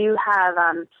I do have,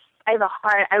 I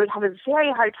would have a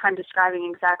very hard time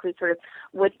describing exactly sort of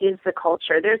what is the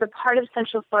culture. There's a part of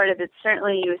Central Florida that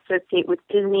certainly you associate with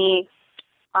Disney,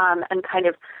 and kind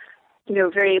of,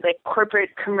 very like corporate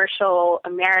commercial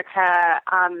America.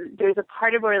 There's a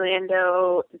part of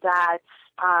Orlando that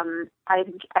I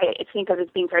think of as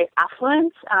being very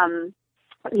affluent.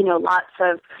 Lots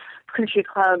of country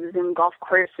clubs and golf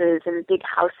courses and big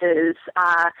houses.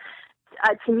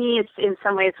 To me, it's in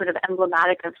some ways sort of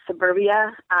emblematic of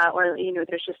suburbia, or,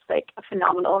 there's just like a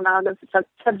phenomenal amount of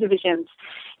subdivisions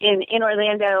in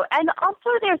Orlando. And also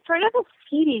there's sort of a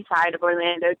seedy side of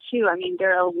Orlando too. I mean,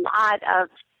 there are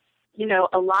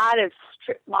a lot of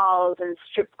strip malls and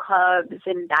strip clubs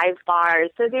and dive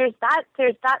bars. So there's that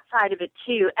side of it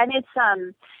too. And it's,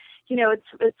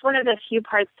 it's one of the few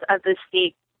parts of the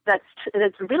state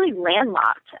that's really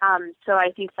landlocked. So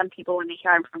I think some people, when they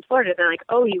hear I'm from Florida, they're like,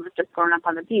 oh, you were just grown up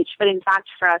on the beach. But in fact,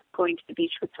 for us, going to the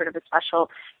beach was sort of a special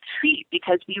treat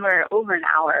because we were over an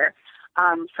hour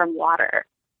from water.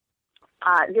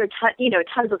 There are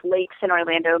tons of lakes in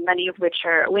Orlando, many of which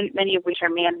are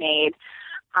man-made.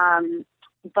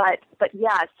 But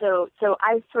yeah, so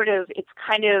I sort of, it's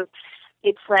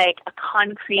like a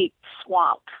concrete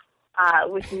swamp.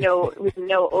 With no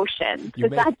ocean. So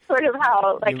that's sort of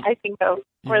how I think of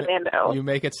Orlando. You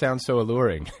make it sound so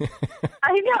alluring.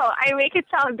 I know. I make it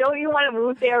sound, don't you want to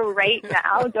move there right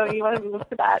now? Don't you want to move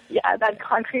to that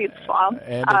concrete swamp?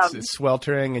 And it's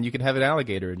sweltering, and you can have an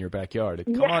alligator in your backyard.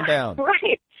 Come on down.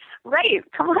 Right.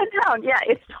 Come on down. Yeah,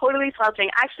 it's totally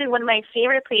sweltering. Actually, one of my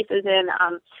favorite places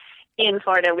in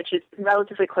Florida, which is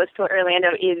relatively close to Orlando,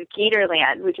 is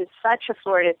Gatorland, which is such a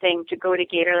Florida thing to go to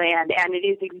Gatorland, and it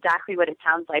is exactly what it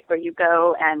sounds like, where you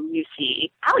go and you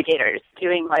see alligators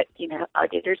doing what,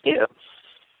 alligators do.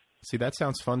 See, that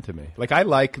sounds fun to me.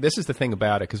 This is the thing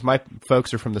about it, because my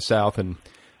folks are from the South and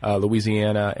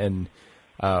Louisiana, and,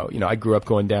 I grew up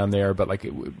going down there, but,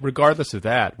 regardless of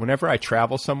that, whenever I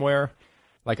travel somewhere,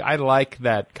 I like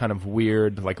that kind of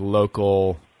weird,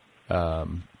 local,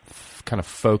 kind of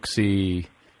folksy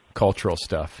cultural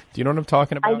stuff. Do you know what I'm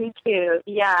talking about? I do too.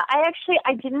 Yeah. I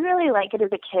didn't really like it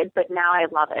as a kid, but now I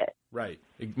love it. Right.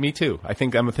 Me too. I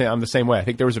think I'm the same way. I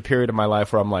think there was a period of my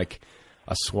life where I'm like,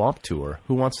 a swamp tour?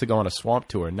 Who wants to go on a swamp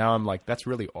tour? And now I'm like, that's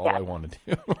really all I want to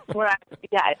do.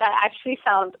 Yeah, that actually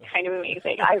sounds kind of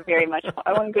amazing. I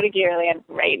want to go to Gatorland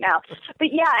right now.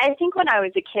 But yeah, I think when I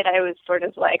was a kid, I was sort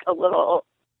of a little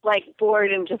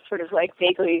bored and just sort of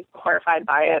vaguely horrified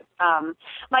by it.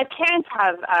 My parents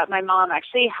my mom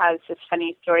actually has this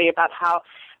funny story about how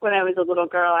when I was a little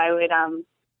girl, I would,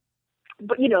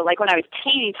 but like when I was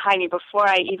tiny, before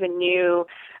I even knew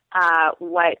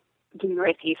what the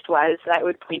Northeast was, I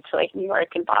would point to like New York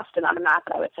and Boston on a map,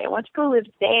 and I would say, I want to go live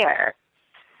there.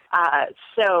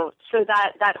 So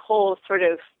that whole sort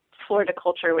of Florida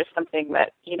culture was something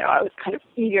that, I was kind of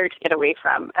eager to get away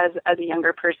from as a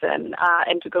younger person,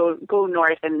 and to go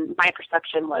north. And my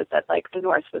perception was that like the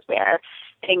North was where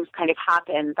things kind of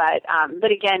happen.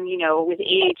 But again, with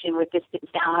age and with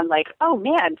distance down, I'm like, oh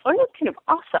man, Florida's kind of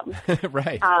awesome.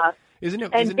 Right. Isn't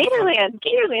it? And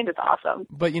Gatorland is awesome.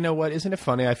 But you know what? Isn't it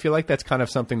funny? I feel like that's kind of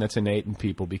something that's innate in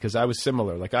people, because I was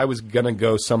similar. Like I was going to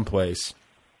go someplace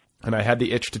and I had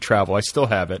the itch to travel. I still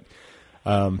have it.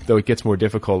 Though it gets more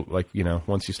difficult, like,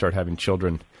 once you start having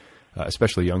children,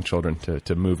 especially young children,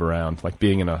 to move around. Like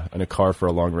being in a car for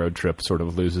a long road trip sort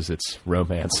of loses its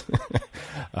romance.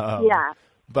 Yeah.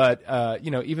 But,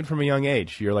 even from a young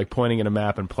age, you're like pointing at a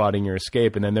map and plotting your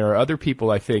escape. And then there are other people,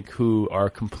 I think, who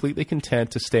are completely content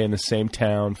to stay in the same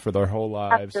town for their whole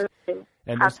lives. Absolutely.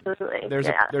 And Absolutely.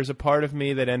 There's a part of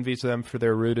me that envies them for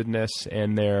their rootedness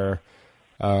and their,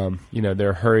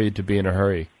 their hurried to be in a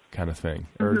hurry kind of thing,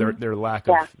 or their lack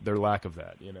of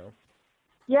that,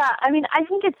 Yeah, I mean, I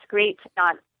think it's great to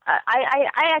not. I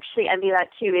actually envy that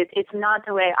too. It's not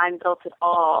the way I'm built at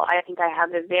all. I think I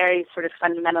have a very sort of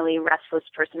fundamentally restless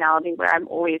personality where I'm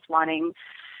always wanting,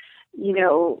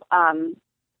 I'm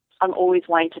always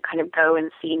wanting to kind of go and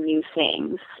see new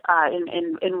things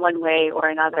in one way or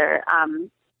another.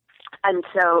 And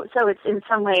so it's in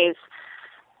some ways,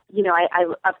 I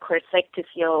of course like to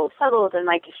feel settled and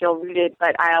like to feel rooted, but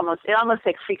it almost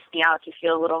like freaks me out to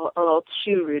feel a little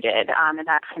too rooted, and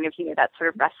that kind of that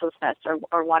sort of restlessness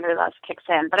or wanderlust kicks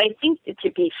in. But I think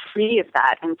to be free of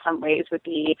that in some ways would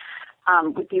be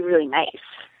really nice.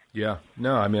 Yeah,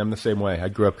 no, I mean I'm the same way. I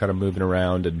grew up kind of moving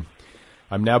around, and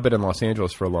I've now been in Los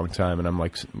Angeles for a long time, and I'm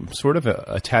like sort of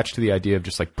attached to the idea of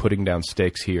just like putting down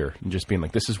stakes here and just being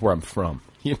like, this is where I'm from,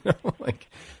 like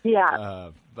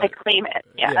yeah. I claim it.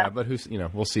 Yeah, but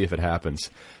we'll see if it happens.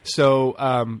 So,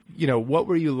 what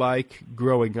were you like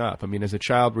growing up? I mean, as a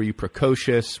child, were you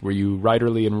precocious? Were you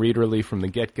writerly and readerly from the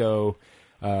get-go?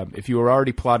 If you were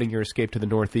already plotting your escape to the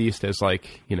Northeast as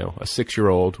like, a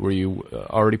 6-year-old, were you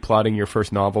already plotting your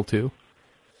first novel too?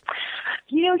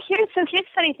 Here's the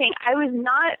funny thing. I was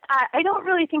not, I don't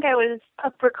really think I was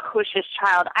a precocious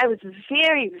child. I was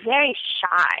very, very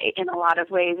shy in a lot of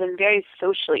ways and very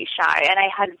socially shy. And I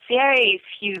had very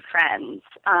few friends.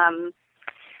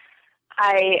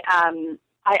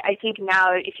 I think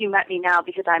now, if you met me now,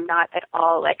 because I'm not at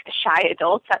all like a shy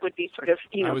adult, that would be sort of,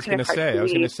 I was going to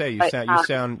say,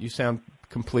 you sound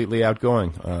completely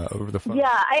outgoing over the phone. Yeah,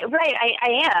 I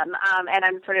am, and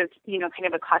I'm sort of kind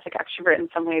of a classic extrovert in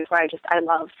some ways, where I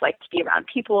love like to be around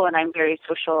people, and I'm very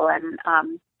social, and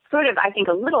sort of I think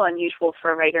a little unusual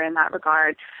for a writer in that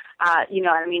regard. I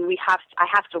mean, I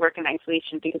have to work in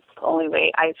isolation because it's the only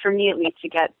way, for me at least, to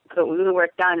get the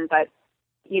work done. But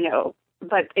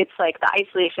it's like the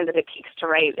isolation that it takes to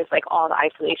write is like all the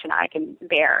isolation I can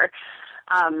bear.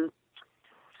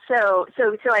 So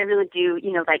I really do,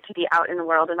 like to be out in the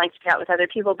world and like to be out with other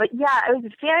people. But yeah, I was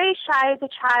very shy as a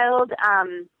child.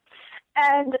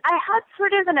 And I had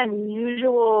sort of an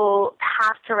unusual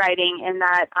path to writing in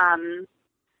that,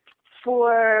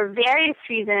 for various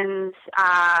reasons,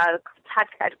 had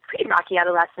a pretty rocky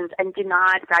adolescence and did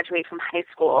not graduate from high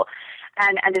school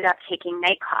and ended up taking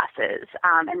night classes.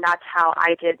 And that's how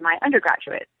I did my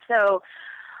undergraduate. So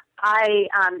I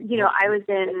was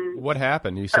in. What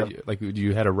happened? You said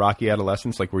you had a rocky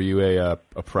adolescence. Like, were you a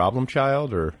problem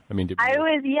child, or I mean? I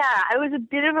was a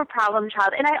bit of a problem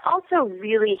child, and I also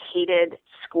really hated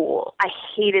school. I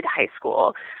hated high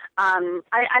school.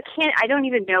 I don't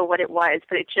even know what it was,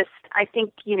 but it just, I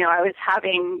think, I was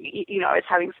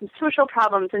having some social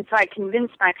problems, and so I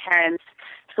convinced my parents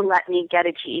to let me get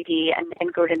a GED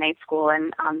and go to night school,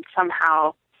 and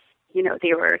somehow,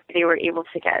 they were able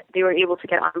to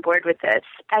get on board with this.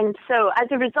 And so as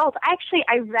a result, I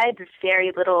read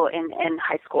very little in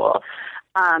high school.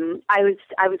 I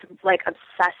was like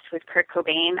obsessed with Kurt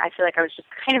Cobain. I feel like I was just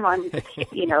kind of on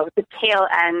the tail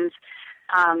end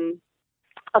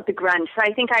of the grunge. So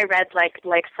I think I read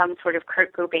like some sort of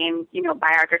Kurt Cobain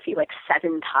biography like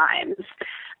 7 times.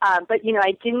 But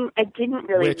I didn't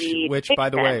really read. Which by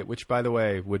the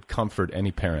way would comfort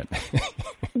any parent.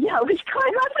 Yeah, that's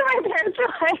what my parents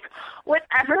were like.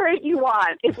 Whatever you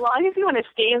want, as long as you want to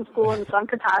stay in school in some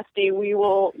capacity, we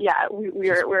will. Yeah,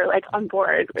 we're like on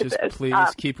board with just this.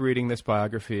 Please keep reading this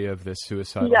biography of this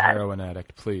suicidal heroin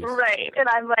addict, please. Right, and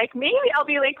I'm like, maybe I'll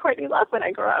be like Courtney Love when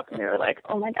I grow up. And they were like,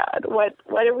 oh my God, what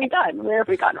have we done? Where have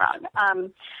we gone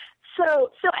wrong?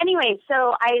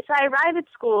 I arrived at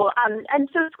school, and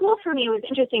so school for me was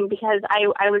interesting because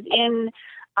I was in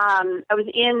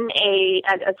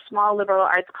a small liberal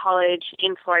arts college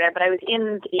in Florida, but I was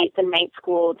in the night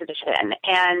school division,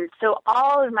 and so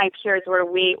all of my peers were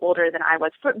way older than I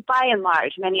was. By and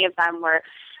large, many of them were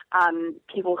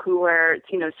people who were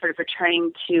sort of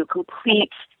returning to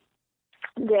complete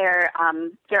their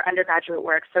undergraduate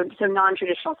work, so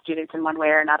non-traditional students in one way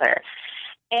or another.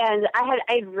 And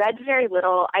I'd read very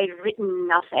little. I'd written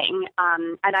nothing.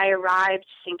 And I arrived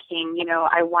thinking,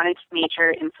 I wanted to major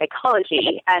in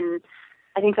psychology. And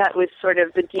I think that was sort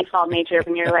of the default major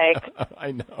when you're like,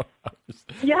 I know.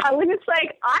 Yeah, when it's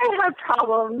like, I have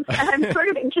problems and I'm sort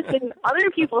of interested in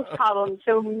other people's problems.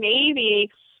 So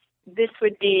maybe this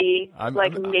would be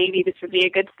maybe this would be a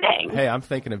good thing. Hey, I'm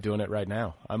thinking of doing it right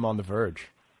now. I'm on the verge.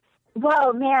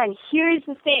 Well, man, here's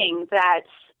the thing that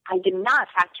I did not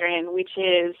factor in, which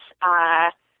is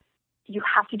you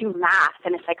have to do math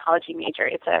in a psychology major.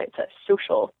 It's a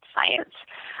social science.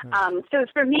 So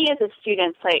for me as a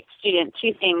student,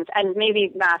 two things, and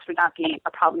maybe math would not be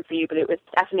a problem for you, but it was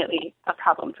definitely a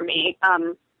problem for me.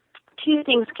 Two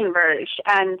things converged,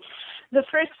 and the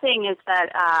first thing is that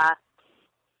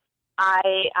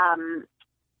I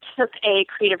took a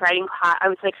creative writing class. I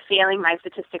was failing my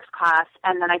statistics class,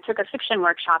 and then I took a fiction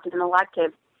workshop as an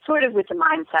elective, sort of with the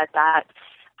mindset that,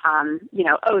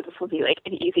 this will be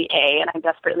an easy A, and I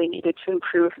desperately needed to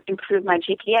improve my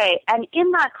GPA. And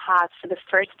in that class, for the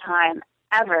first time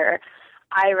ever,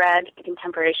 I read a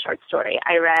contemporary short story.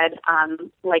 I read,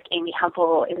 Amy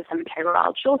Hempel in the Cemetery Where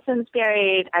All Jolson's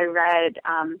Buried. I read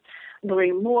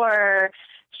Lori Moore,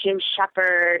 Jim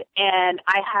Shepard, and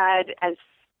I had as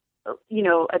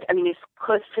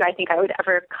close to I think I would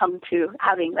ever come to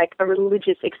having a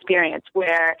religious experience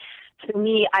where, to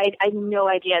me, I had no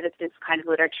idea that this kind of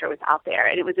literature was out there.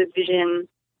 And it was a vision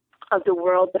of the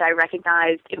world that I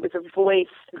recognized. It was a voice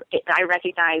that I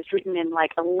recognized written in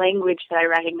a language that I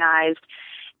recognized.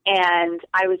 And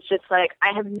I was just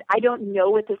I don't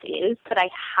know what this is, but I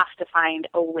have to find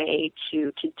a way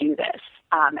to do this.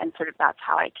 And sort of that's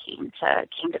how I came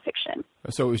to fiction.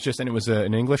 So it was and it was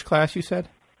an English class, you said?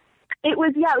 It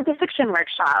was a fiction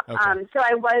workshop. Okay. So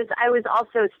I was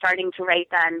also starting to write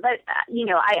then, but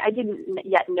I didn't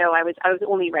yet know I was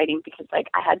only writing because I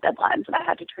had deadlines and I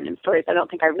had to turn in stories. I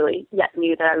don't think I really yet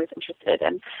knew that I was interested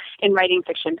in writing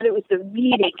fiction, but it was the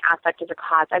reading aspect of the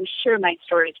class. I'm sure my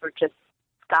stories were just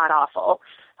god awful.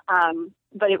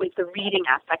 But it was the reading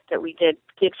aspect that we did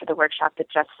for the workshop that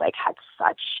just had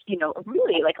such,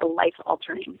 really a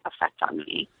life-altering effect on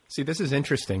me. See, this is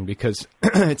interesting because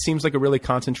it seems like a really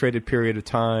concentrated period of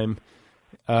time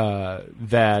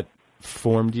that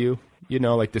formed you.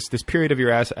 This period of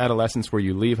your adolescence where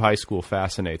you leave high school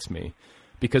fascinates me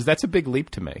because that's a big leap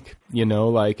to make.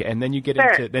 And then you get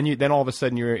Sure. into then all of a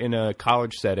sudden you're in a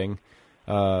college setting.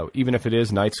 Even if it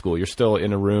is night school, you're still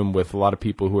in a room with a lot of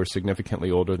people who are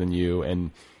significantly older than you,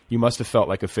 and you must have felt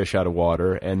like a fish out of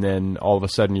water. And then all of a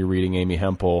sudden you're reading Amy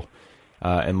Hempel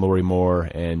and Lori Moore,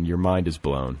 and your mind is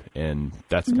blown. And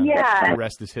that's kind of the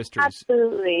rest is history.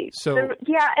 Absolutely. So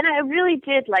and I really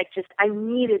did I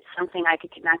needed something I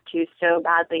could connect to so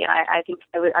badly, and I think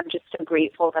I'm just so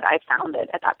grateful that I found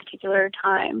it at that particular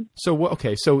time. So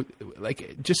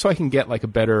just so I can get a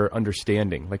better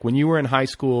understanding, when you were in high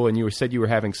school and you said you were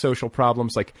having social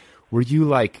problems, were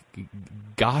you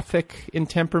gothic in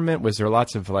temperament? Was there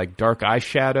lots of dark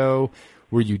eyeshadow?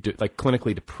 Were you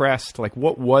clinically depressed?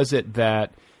 What was it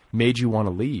that made you want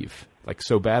to leave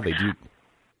so badly?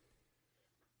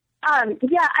 I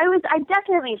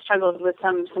definitely struggled with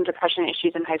some depression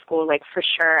issues in high school, for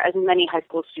sure, as many high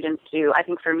school students do. I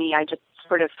think for me, I just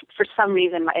sort of, for some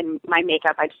reason, in my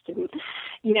makeup, I just didn't,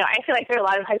 I feel like there are a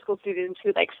lot of high school students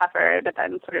who suffer, but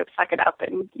then sort of suck it up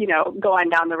and, go on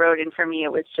down the road. And for me,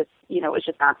 it was just,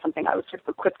 not something I was sort of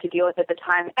equipped to deal with at the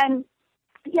time. And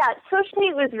yeah, socially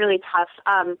it was really tough.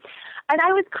 And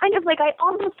I was kind of I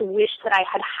almost wish that I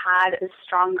had a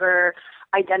stronger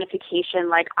identification,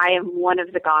 I am one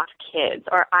of the goth kids,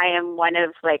 or I am one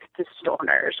of the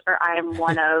stoners, or I am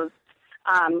one of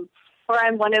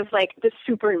the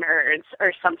super nerds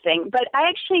or something. But I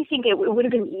actually think it would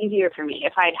have been easier for me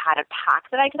if I had a pack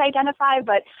that I could identify,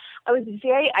 but I was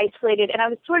very isolated and I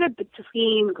was sort of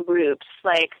between groups.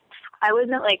 I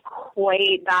wasn't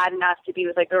quite bad enough to be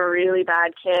with the really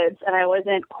bad kids, and I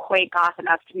wasn't quite goth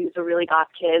enough to be with the really goth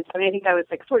kids. I mean, I think I was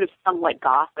sort of somewhat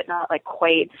goth, but not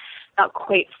quite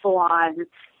full on,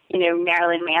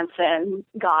 Marilyn Manson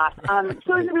goth.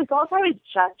 So as a result, I was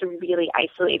just really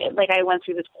isolated. I went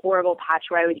through this horrible patch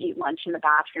where I would eat lunch in the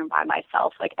bathroom by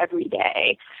myself every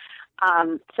day.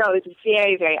 So I was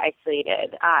very, very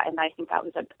isolated, and I think that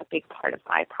was a big part of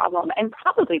my problem, and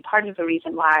probably part of the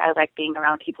reason why I like being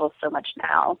around people so much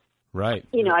now. Right.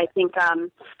 I think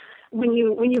when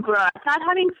you grow up not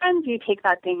having friends, you take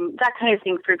that kind of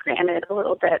thing for granted a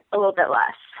little bit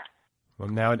less. Well,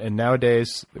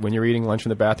 nowadays, when you're eating lunch in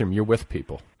the bathroom, you're with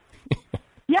people.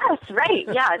 Yes, right.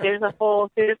 Yeah, there's a whole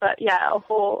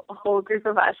group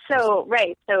of us. So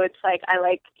right. So it's like I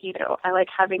like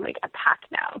having like a pack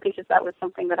now, because that was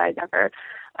something that I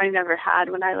never had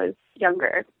when I was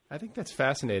younger. I think that's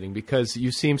fascinating because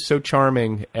you seem so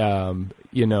charming. I've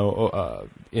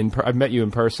met you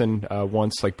in person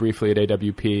once, like briefly at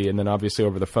AWP, and then obviously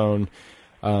over the phone.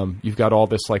 You've got all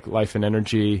this like life and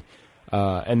energy,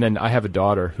 and then I have a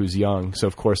daughter who's young, so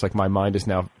of course, like my mind is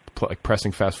now like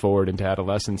pressing fast forward into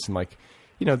adolescence, and like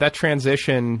that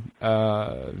transition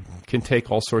can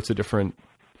take all sorts of different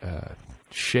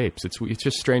shapes. It's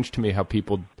just strange to me how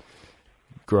people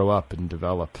grow up and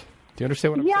develop. Do you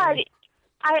understand what I'm saying? Yeah,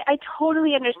 I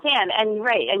totally understand, and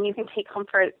right, and you can take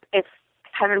comfort if,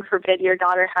 heaven forbid, your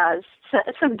daughter has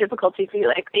some difficulty.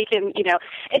 Like they can,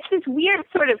 it's this weird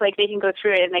sort of like they can go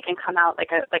through it and they can come out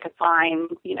like a fine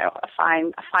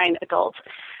adult.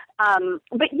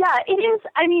 But yeah, it is.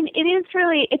 I mean, it is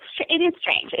really. It is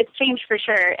strange. It's strange for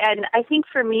sure. And I think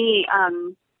for me,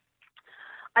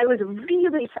 I was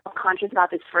really self-conscious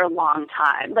about this for a long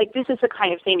time. Like, this is the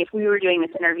kind of thing, if we were doing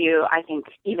this interview, I think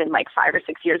even like 5 or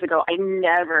 6 years ago, I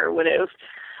never would have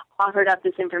offered up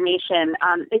this information.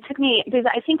 It took me, because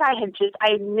I think I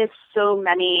missed so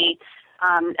many,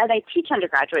 and I teach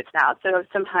undergraduates now, so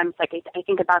sometimes like I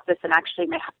think about this, and actually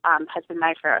my husband and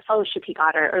I, for a fellowship he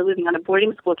got, are living on a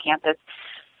boarding school campus.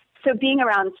 So being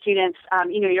around students,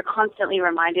 you're constantly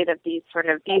reminded of these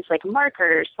like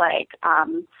markers, like,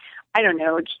 I don't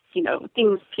know, just,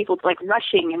 things people like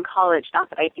rushing in college. Not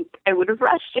that I think I would have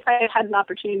rushed if I had an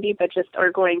opportunity, but just,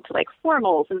 or going to like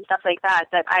formals and stuff like that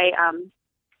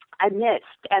I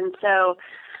missed. And so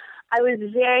I was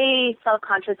very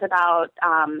self-conscious about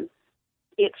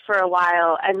it for a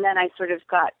while. And then I sort of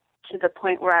got to the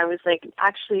point where I was like,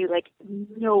 actually, like,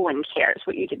 no one cares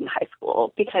what you did in high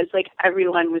school, because like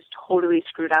everyone was totally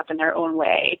screwed up in their own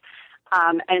way.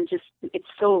 And just, it's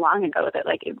so long ago that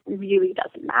like it really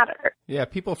doesn't matter. Yeah,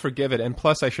 people forgive it. And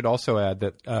plus, I should also add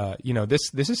that,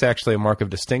 this is actually a mark of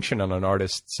distinction on an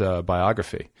artist's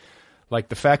biography. Like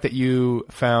the fact that you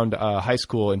found high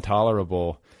school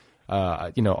intolerable,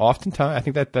 oftentimes I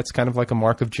think that's kind of like a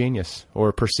mark of genius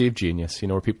or perceived genius,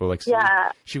 where people are like,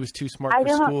 yeah, she was too smart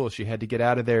for school. She had to get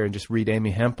out of there and just read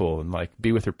Amy Hempel and like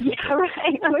be with her people. Yeah, right.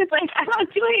 I was like, I'm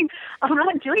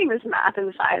not doing this math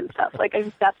and science stuff. Like,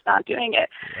 I'm just not doing it.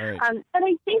 Right. And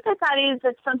I think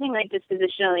that's something like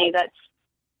dispositionally that's,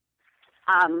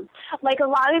 like a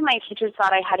lot of my teachers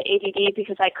thought I had ADD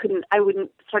because I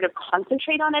wouldn't sort of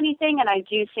concentrate on anything. And I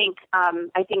do think, I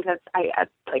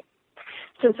like,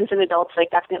 since as an adult, like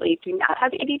definitely do not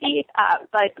have ADD.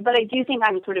 But I do think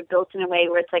I'm sort of built in a way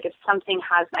where it's like, if something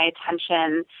has my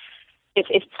attention, if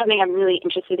it's something I'm really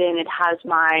interested in, it has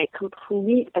my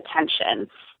complete attention.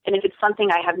 And if it's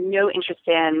something I have no interest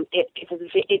in,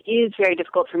 it is very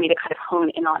difficult for me to kind of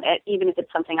hone in on it, even if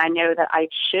it's something I know that I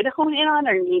should hone in on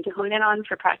or need to hone in on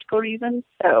for practical reasons.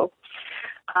 So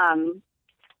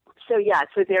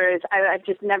I've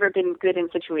just never been good in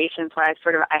situations where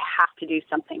I have to do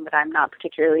something that I'm not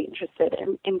particularly interested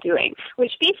in doing,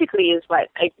 which basically is what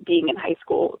being in high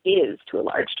school is to a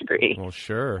large degree. Well,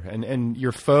 sure. And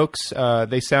your folks,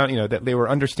 they sound, that they were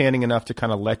understanding enough to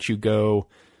kind of let you go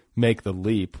make the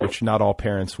leap, which not all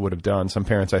parents would have done. Some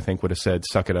parents, I think, would have said,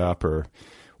 suck it up, or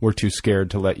we're too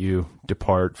scared to let you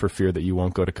depart for fear that you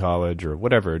won't go to college, or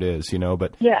whatever it is,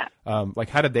 but yeah. Like,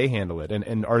 how did they handle it?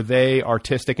 And are they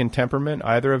artistic in temperament,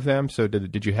 either of them? So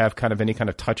did you have kind of any kind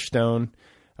of touchstone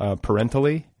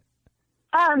parentally?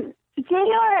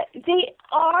 They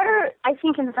are, I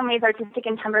think, in some ways artistic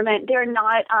in temperament. They're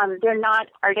not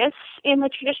artists in the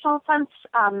traditional sense.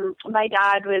 My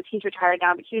dad he's retired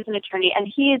now, but he was an attorney, and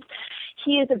he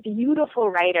is a beautiful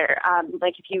writer.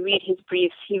 Like, if you read his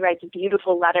briefs, he writes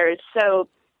beautiful letters. So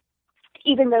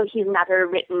even though he's never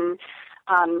written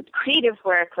creative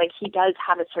work, like, he does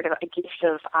have a sort of a gift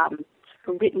of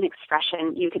written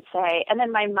expression, you could say. And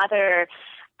then my mother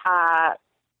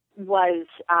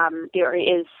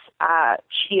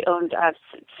she owned a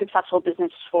successful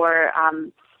business for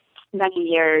many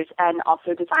years, and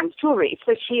also designs jewelry.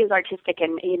 So she is artistic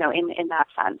in that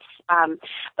sense.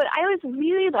 But I was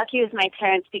really lucky with my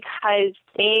parents because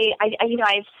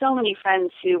I have so many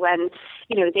friends who, when,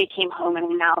 they came home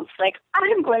and announced, like,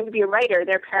 I'm going to be a writer,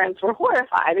 their parents were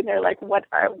horrified, and they're like, what?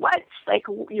 Like,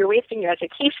 you're wasting your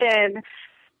education.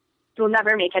 you'll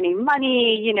never make any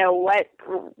money,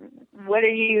 what are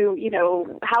you,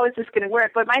 how is this going to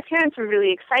work? But my parents were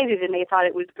really excited and they thought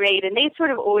it was great. And they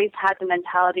sort of always had the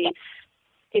mentality,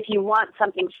 if you want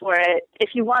something for it,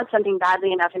 if you want something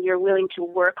badly enough and you're willing to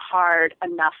work hard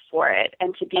enough for it,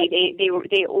 and to be,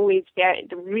 they always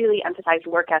really emphasized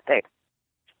work ethic.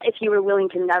 If you were willing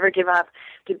to never give up,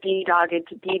 to be dogged,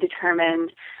 to be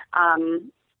determined,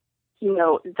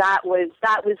 that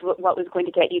was what was going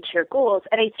to get you to your goals.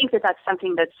 And I think that that's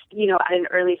something that's, at an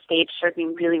early stage served me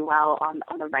really well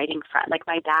on the writing front. Like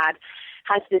my dad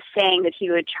has this saying that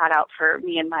he would shout out for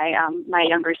me and my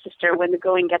younger sister: when the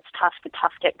going gets tough, the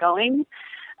tough get going.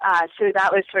 So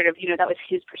that was sort of, that was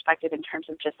his perspective in terms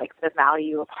of just like the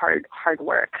value of hard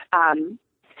work.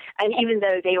 And even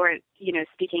though they weren't,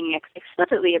 speaking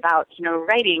explicitly about,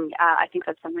 writing, I think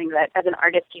that's something that as an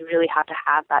artist you really have to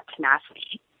have that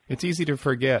tenacity. It's easy to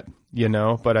forget,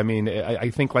 but I mean, I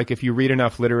think like if you read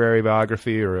enough literary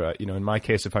biography or, in my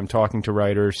case, if I'm talking to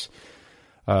writers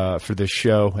for this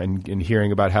show and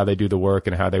hearing about how they do the work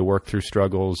and how they work through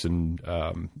struggles and,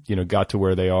 got to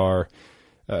where they are,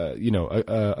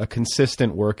 a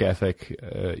consistent work ethic,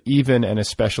 even and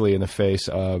especially in the face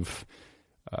of,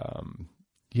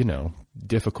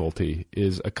 difficulty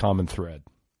is a common thread.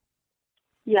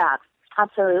 Yeah,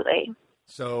 absolutely.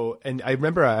 So, and I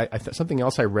remember something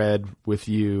else I read with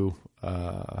you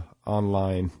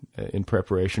online in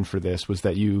preparation for this was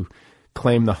that you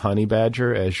claim the honey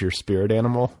badger as your spirit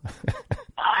animal.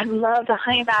 I love the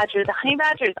honey badger. The honey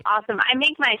badger is awesome. I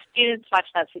make my students watch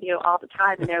that video all the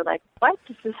time, and they're like, what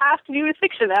does this have to do with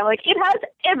fiction? And I'm like, it has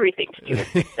everything to do with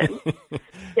fiction.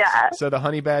 Yeah. So the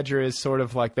honey badger is sort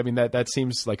of like, I mean, that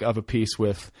seems like of a piece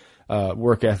with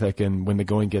work ethic and when the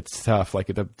going gets tough, like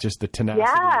just the tenacity.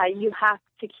 Yeah, you have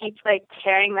to keep like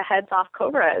tearing the heads off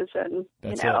cobras and,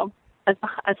 That's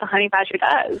as a honey badger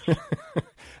does.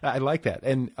 I like that.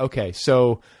 And okay,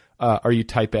 so are you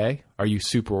type A? Are you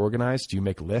super organized? Do you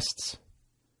make lists?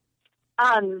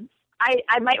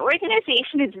 My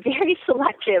organization is very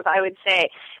selective, I would say.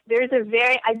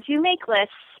 I do make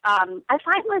lists. I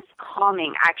find lists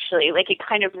calming, actually. Like, it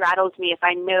kind of rattles me if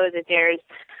I know that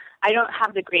I don't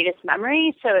have the greatest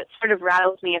memory, so it sort of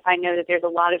rattles me if I know that there's a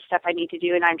lot of stuff I need to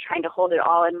do and I'm trying to hold it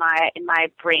all in my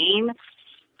brain.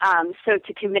 So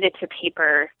to commit it to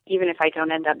paper, even if I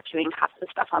don't end up doing half the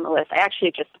stuff on the list, I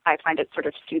find it sort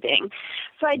of soothing.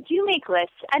 So I do make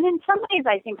lists, and in some ways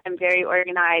I think I'm very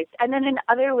organized, and then in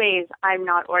other ways I'm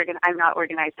not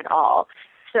organized at all.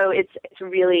 So it's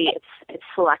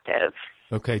selective.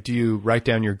 Okay. Do you write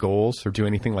down your goals or do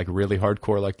anything like really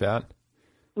hardcore like that?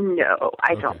 No,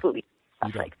 I don't believe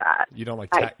stuff like that. You don't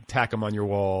tack them on your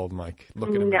wall and like look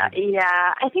at them.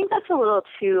 Yeah, I think that's a little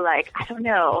too I don't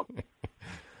know.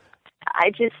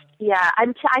 I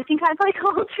think I'm like a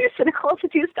little too cynical to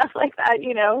do stuff like that,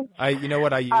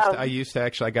 I used to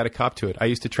actually, I got a cop to it. I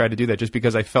used to try to do that just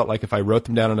because I felt like if I wrote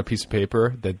them down on a piece of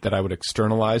paper that I would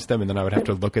externalize them and then I would have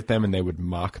to look at them and they would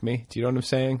mock me. Do you know what I'm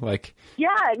saying? Like, yeah,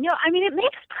 no, I mean, it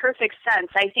makes perfect sense.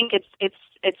 I think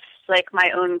it's like my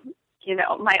own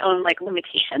like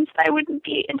limitations that I wouldn't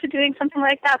be into doing something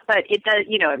like that, but it does,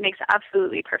 it makes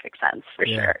absolutely perfect sense for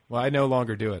sure. Well, I no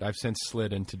longer do it. I've since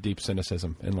slid into deep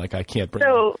cynicism and like I can't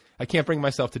bring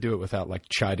myself to do it without like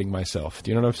chiding myself. Do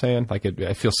you know what I'm saying? Like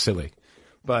I feel silly,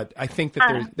 but I think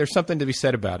that there's something to be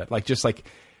said about it. Like just like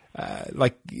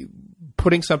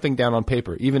putting something down on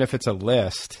paper, even if it's a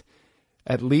list,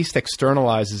 at least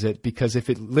externalizes it, because if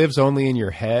it lives only in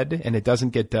your head and it doesn't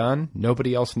get done,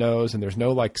 nobody else knows and there's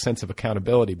no like sense of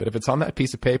accountability. But if it's on that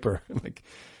piece of paper, like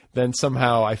then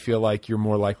somehow I feel like you're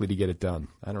more likely to get it done.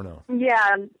 I don't know.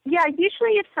 Yeah.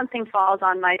 Usually if something falls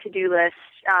on my to-do list,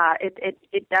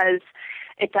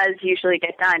 it does usually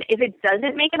get done. If it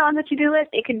doesn't make it on the to-do list,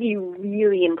 it could be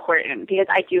really important, because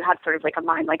I do have sort of like a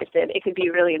mind, like I said, it could be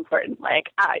really important,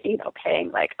 like,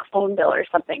 paying like a phone bill or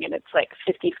something, and it's like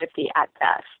 50-50 at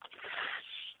best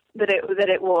that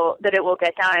it will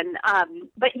get done.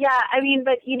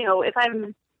 If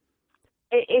I'm,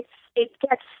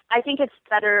 I think it's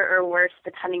better or worse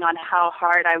depending on how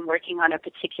hard I'm working on a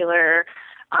particular,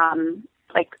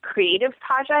 creative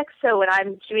project. So when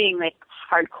I'm doing like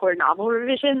hardcore novel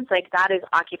revisions, like that is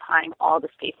occupying all the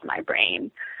space in my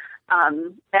brain.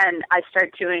 Then I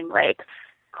start doing like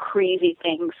crazy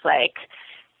things like,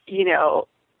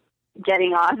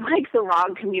 getting on like the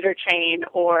wrong commuter train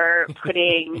or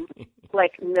putting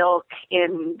like milk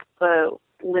in the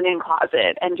linen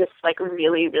closet and just like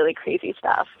really, really crazy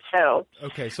stuff. So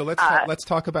okay, so let's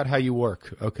talk about how you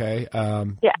work. Okay,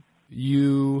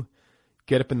 you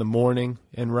get up in the morning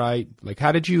and write. Like,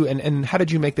 how did you and how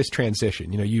did you make this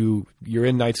transition? You're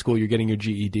in night school, you're getting your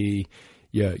GED,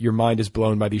 your mind is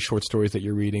blown by these short stories that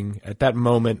you're reading. At that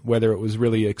moment, whether it was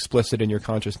really explicit in your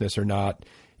consciousness or not,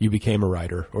 you became a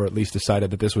writer, or at least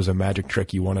decided that this was a magic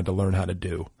trick you wanted to learn how to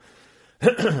do.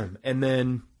 And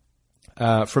then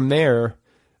from there,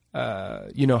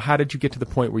 how did you get to the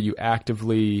point where you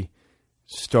actively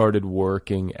started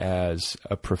working as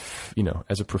a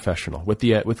professional with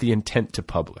the intent to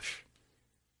publish?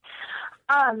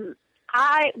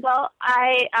 I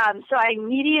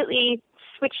immediately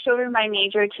switched over my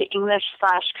major to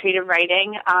English/creative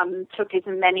writing. And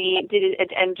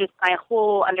just my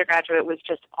whole undergraduate was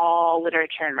just all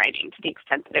literature and writing to the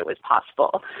extent that it was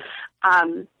possible.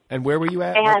 And where were you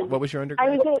at? What was your undergrad?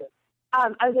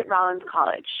 I was at Rollins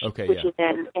College, which is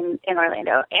in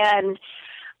Orlando, and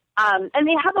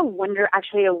they have a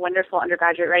wonderful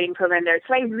undergraduate writing program there.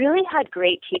 So I really had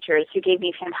great teachers who gave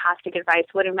me fantastic advice.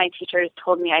 One of my teachers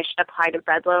told me I should apply to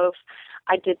Breadloaf.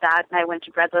 I did that, and I went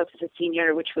to Breadloaf as a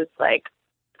senior, which was like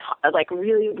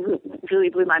really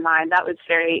blew my mind. That was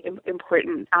very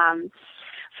important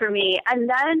for me. And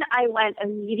then I went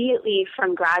immediately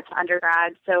from grad to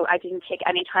undergrad, so I didn't take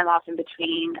any time off in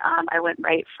between. I went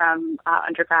right from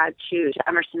undergrad to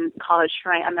Emerson College for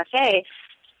my MFA.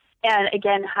 And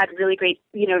again, had really great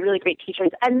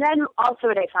teachers. And then also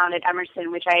what I found at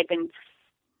Emerson, which I had been,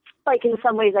 like, in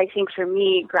some ways, I think for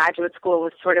me, graduate school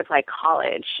was sort of like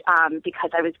college, because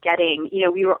I was getting,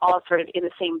 we were all sort of in the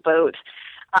same boat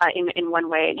in one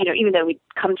way. Even though we'd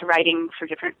come to writing for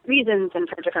different reasons and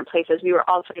from different places, we were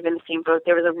all sort of in the same boat.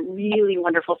 There was a really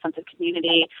wonderful sense of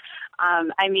community.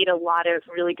 I made a lot of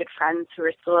really good friends who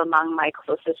are still among my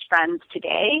closest friends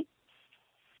today.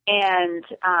 And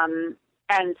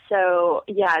so,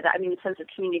 the sense of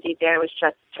community there was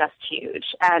just huge.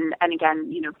 And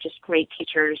again, just great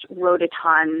teachers, wrote a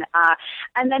ton.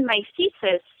 And then my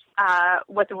thesis,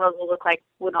 What the World Will Look Like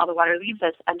When All the Water Leaves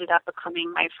Us, ended up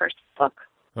becoming my first book.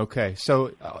 Okay.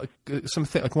 So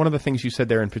one of the things you said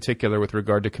there in particular with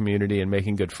regard to community and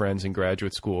making good friends in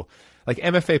graduate school, like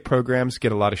MFA programs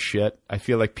get a lot of shit. I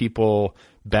feel like people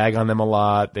bag on them a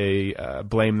lot. They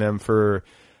blame them for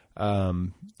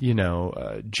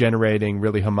generating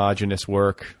really homogenous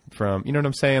work from, you know what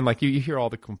I'm saying? Like you hear all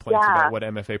the complaints about what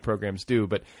MFA programs do,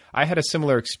 but I had a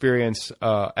similar experience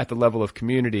at the level of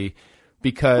community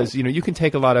because, you can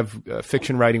take a lot of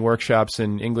fiction writing workshops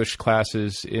and English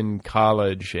classes in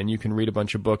college and you can read a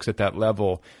bunch of books at that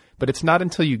level, but it's not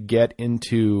until you get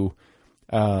into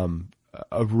a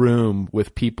room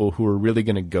with people who are really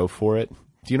going to go for it.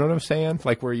 Do you know what I'm saying?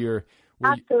 Like where you're...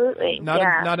 Absolutely.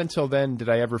 Not until then did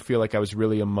I ever feel like I was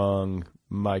really among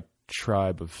my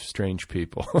tribe of strange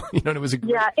people. It was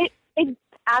it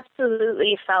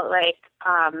absolutely felt like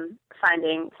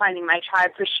finding my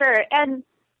tribe for sure. And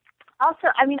also,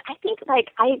 I think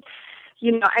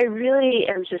I really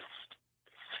am just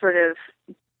sort of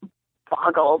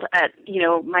boggled at,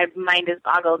 my mind is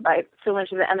boggled by so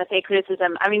much of the MFA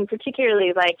criticism.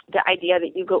 Particularly like the idea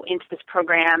that you go into this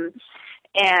program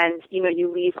and, you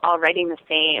leave all writing the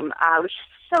same, which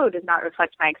so does not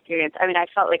reflect my experience. I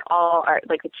felt like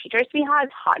the teachers we had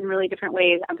taught in really different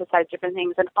ways, emphasized different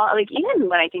things, and even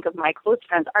when I think of my close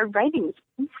friends, our writing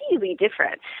was really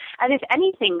different. And if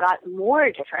anything, got more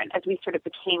different as we sort of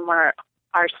became more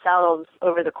ourselves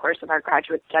over the course of our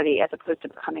graduate study as opposed to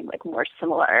becoming more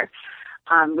similar.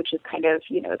 Which is kind of,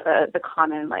 the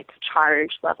common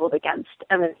charge leveled against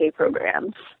MFA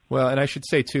programs. Well, and I should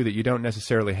say too that you don't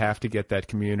necessarily have to get that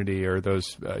community or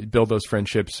those build those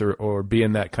friendships or be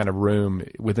in that kind of room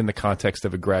within the context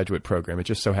of a graduate program. It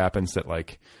just so happens that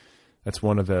that's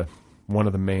one of the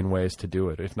main ways to do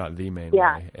it, if not the main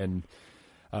way. And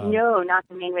no, not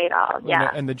the main way at all. Yeah.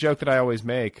 And the joke that I always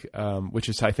make, which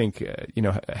is, I think,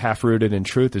 half rooted in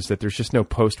truth, is that there's just no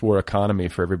post-war economy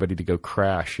for everybody to go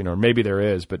crash. Maybe there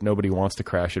is, but nobody wants to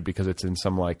crash it because it's in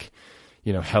some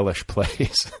hellish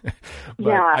place.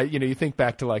 But you think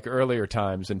back to earlier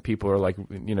times and people are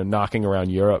knocking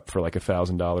around Europe for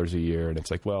 $1,000 a year. And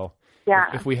it's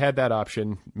if we had that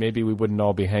option, maybe we wouldn't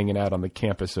all be hanging out on the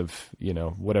campus of,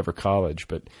 whatever college.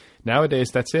 But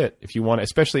nowadays, that's it. If you want,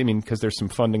 especially, because there's some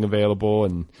funding available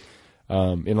and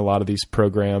in a lot of these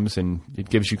programs, and it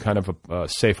gives you kind of a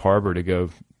safe harbor to go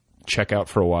check out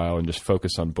for a while and just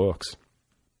focus on books.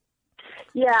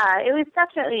 Yeah, it was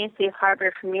definitely a safe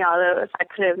harbor for me, although if I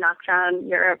could have knocked around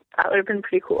Europe, that would have been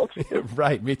pretty cool, too.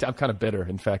 Right. Me too. I'm kind of bitter,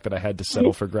 in fact, that I had to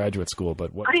settle for graduate school.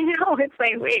 But what? I know. It's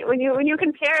wait, when you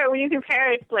compare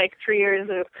 3 years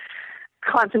of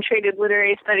concentrated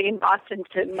literary study in Boston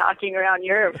to knocking around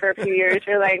Europe for a few years,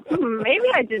 you're maybe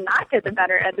I did not get the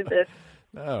better end of this.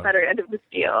 better end of the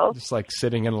scale. Just like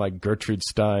sitting in like Gertrude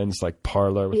Stein's like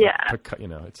parlor with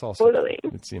it's also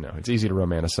it's it's easy to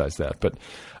romanticize that. But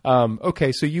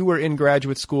okay, so you were in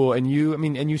graduate school and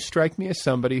you strike me as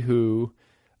somebody who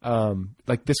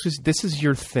like this is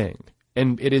your thing.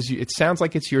 And it sounds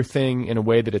like it's your thing in a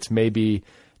way that it's maybe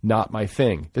not my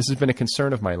thing. This has been a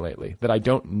concern of mine lately, that I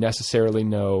don't necessarily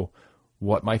know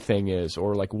what my thing is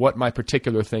or like what my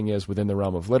particular thing is within the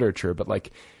realm of literature. But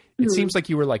like, it seems like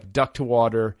you were like duck to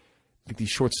water. Like these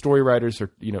short story writers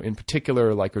are, in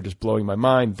particular, like are just blowing my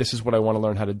mind. This is what I want to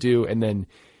learn how to do. And then,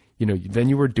 then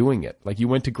you were doing it. Like you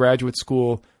went to graduate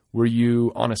school. Were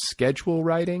you on a schedule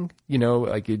writing?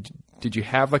 Like did you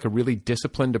have like a really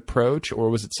disciplined approach, or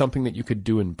was it something that you could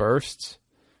do in bursts?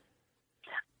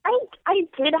 I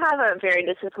did have a very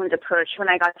disciplined approach when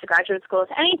I got to graduate school. If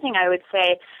anything, I would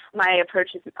say my approach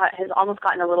has almost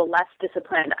gotten a little less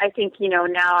disciplined. I think,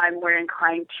 now I'm more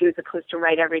inclined to, as opposed to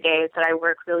write every day, is that I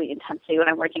work really intensely when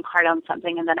I'm working hard on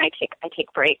something, and then I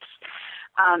take breaks.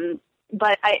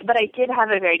 But I did have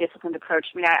a very disciplined approach.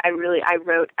 I mean, I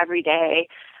wrote every day.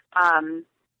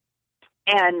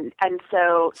 And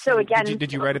so again,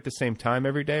 did you write at the same time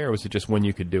every day, or was it just when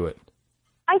you could do it?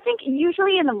 I think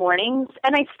usually in the mornings,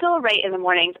 and I still write in the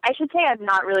mornings. I should say I'm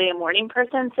not really a morning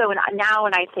person, so when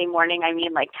I say morning, I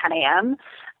mean like 10 a.m.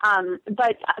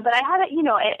 But I had it,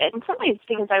 in some ways,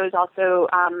 because I was also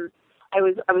I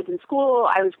was in school.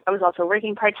 I was also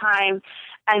working part time,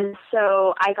 and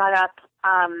so I got up.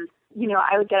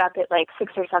 I would get up at like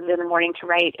 6 or 7 in the morning to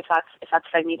write if that's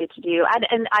what I needed to do.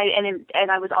 And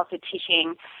I was also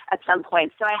teaching at some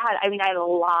point. So I had a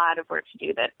lot of work to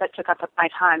do that took up my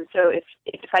time. So if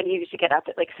I needed to get up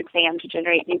at like 6 a.m. to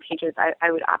generate new pages,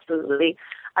 I would absolutely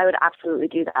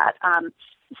do that.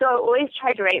 So I always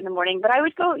tried to write in the morning, but I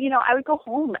would go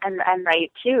home and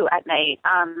write too at night.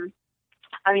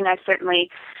 I certainly,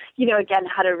 again,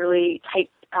 had a really tight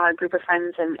group of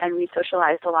friends and we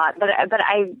socialized a lot, but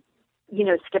I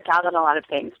skipped out on a lot of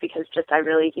things because just I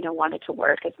really, wanted to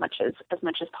work as much as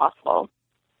possible.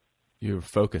 You were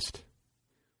focused.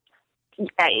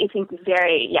 I think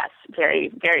very,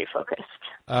 very focused.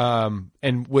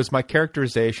 And was my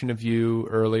characterization of you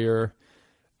earlier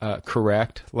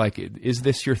correct? Like, is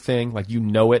this your thing? Like,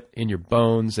 it in your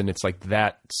bones and it's like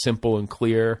that simple and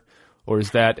clear? Or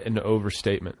is that an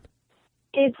overstatement?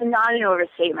 It's not an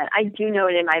overstatement. I do know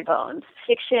it in my bones.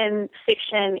 Fiction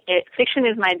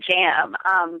is my jam.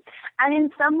 And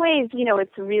in some ways,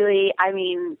 it's really,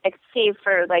 save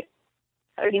for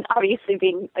obviously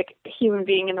being like a human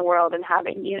being in the world and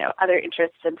having, other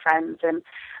interests and friends and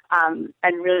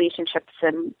relationships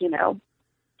and,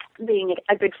 being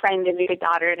a good friend and a good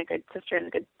daughter and a good sister and a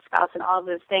good spouse and all of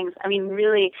those things.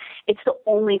 Really, it's the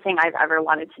only thing I've ever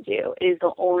wanted to do. It is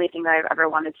the only thing that I've ever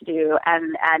wanted to do.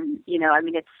 And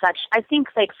it's such, I think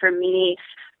like for me,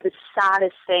 the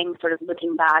saddest thing sort of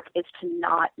looking back is to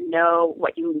not know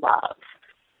what you love.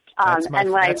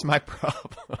 That's my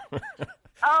problem.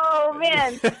 Oh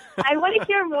man, I want to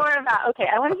hear more about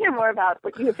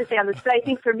what you have to say on this. But I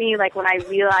think for me, like when I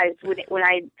realized when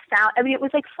I found, it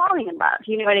was like falling in love.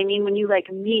 You know what I mean? When you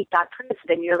like meet that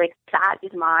person, you're like, that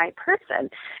is my person,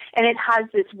 and it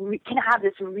can have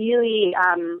this really,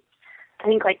 I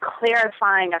think like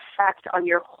clarifying effect on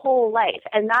your whole life.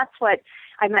 And that's what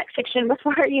I met fiction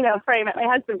before I met my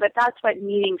husband. But that's what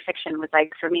meeting fiction was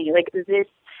like for me. Like this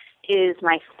is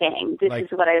my thing. This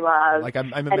is what I love. Like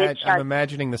I'm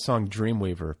imagining the song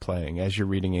Dreamweaver playing as you're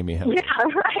reading Amy Hemingway. Yeah,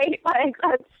 right. Like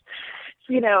that's,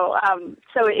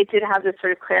 so it did have this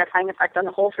sort of clarifying effect on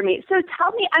the whole for me. So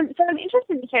tell me, I'm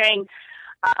interested in hearing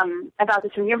about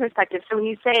this from your perspective. So when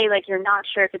you say like you're not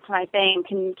sure if it's my thing,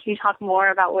 can you talk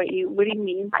more about what do you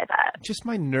mean by that? Just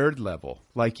my nerd level.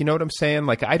 Like, you know what I'm saying?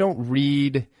 Like I don't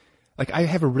read. Like I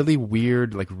have a really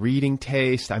weird like reading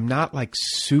taste. I'm not like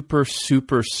super,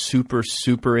 super, super,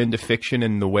 super into fiction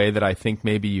in the way that I think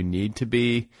maybe you need to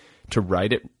be to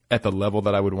write it at the level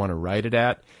that I would want to write it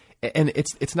at. And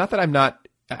it's not that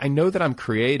I know that I'm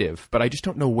creative, but I just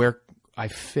don't know where I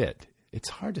fit. It's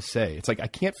hard to say. It's like I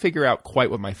can't figure out quite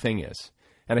what my thing is.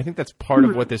 And I think that's part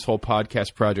of what this whole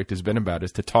podcast project has been about,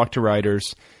 is to talk to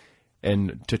writers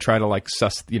and to try to like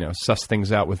suss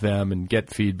things out with them and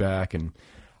get feedback. And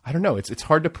I don't know. It's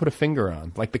hard to put a finger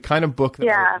on. Like the kind of book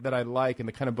that I like and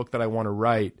the kind of book that I want to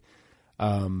write.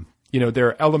 There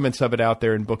are elements of it out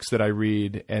there in books that I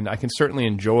read, and I can certainly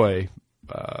enjoy,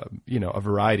 a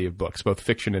variety of books, both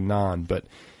fiction and non. But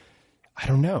I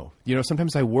don't know.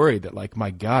 Sometimes I worry that like,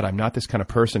 my God, I'm not this kind of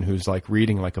person who's like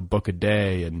reading like a book a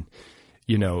day and,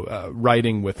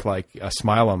 writing with like a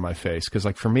smile on my face. Cause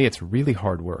like for me, it's really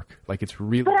hard work. Like it's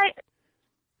really.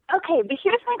 Okay, but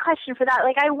here's my question for that.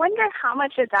 Like, I wonder how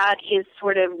much of that is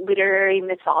sort of literary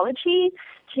mythology.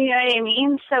 Do you know what I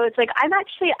mean? So it's like, I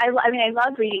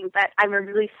love reading, but I'm a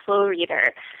really slow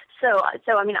reader.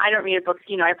 So I mean, I don't read a book,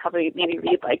 I probably maybe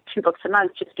read like 2 books a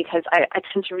month just because I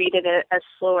tend to read it at a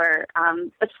slower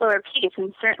pace.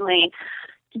 And certainly,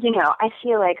 I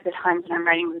feel like the times when I'm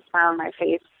writing with a smile on my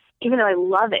face, even though I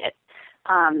love it,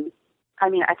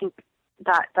 I think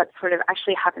that sort of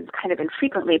actually happens kind of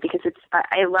infrequently because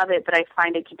I love it, but I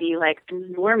find it to be like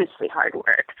enormously hard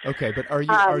work. Okay, but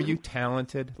are you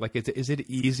talented? Like, is it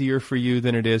easier for you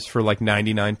than it is for like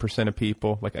 99% of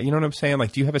people? Like, you know what I'm saying?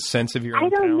 Like, do you have a sense of your own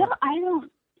talent? Know.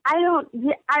 I don't.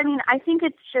 I mean, I think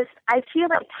it's just. I feel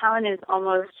like talent is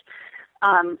almost.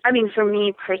 For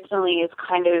me personally, it's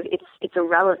kind of it's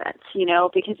irrelevant,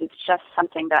 because it's just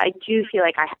something that I do feel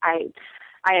like I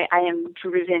am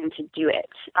driven to do it.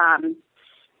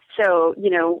 So,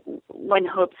 one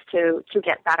hopes to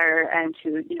get better and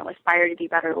to, aspire to be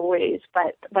better always.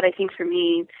 But I think for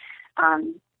me,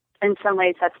 in some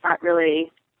ways that's not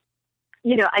really,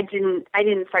 I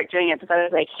didn't start doing it because I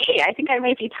was like, hey, I think I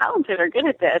might be talented or good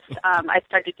at this. I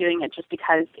started doing it just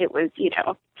because it was,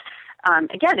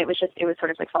 again, it was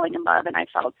sort of like falling in love, and I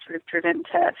felt sort of driven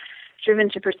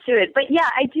to pursue it. But yeah,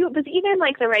 I do. But even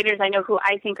like the writers I know who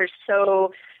I think are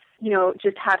so,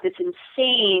 just have this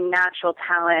insane natural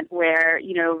talent where,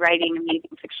 writing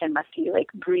amazing fiction must be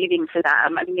like breathing for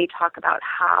them. I mean, they talk about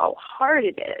how hard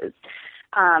it is.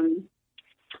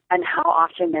 And how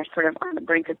often they're sort of on the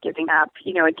brink of giving up,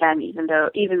 again,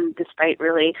 even despite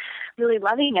really, really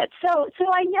loving it. So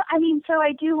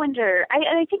I do wonder,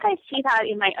 I think I see that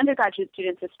in my undergraduate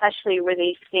students, especially where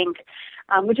they think,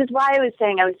 which is why I was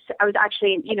saying I was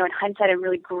actually, in hindsight, I'm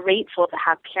really grateful to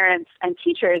have parents and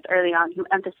teachers early on who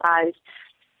emphasized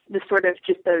the sort of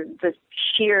just the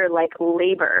sheer like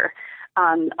labor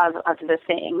of the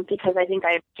thing, because I think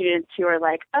I have students who are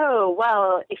like, oh,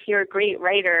 well, if you're a great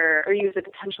writer or you have the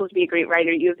potential to be a great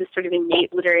writer, you have this sort of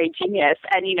innate literary genius.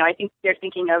 And, I think they're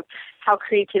thinking of how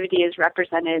creativity is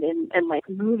represented in like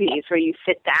movies where you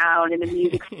sit down and the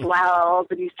music swells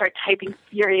and you start typing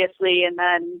furiously and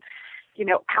then,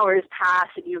 hours pass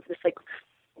and you have this like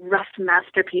rough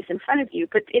masterpiece in front of you.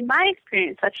 But in my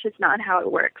experience, that's just not how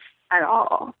it works at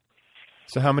all.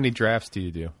 So how many drafts do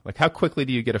you do? Like, how quickly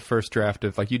do you get a first draft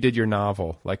of, like, you did your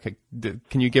novel? Like,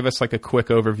 can you give us, like, a quick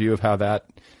overview of how that,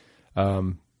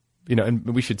 and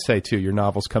we should say, too, your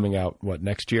novel's coming out,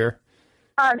 next year?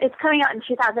 It's coming out in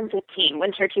 2015,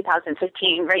 winter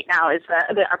 2015. Right now is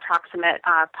the approximate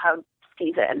pub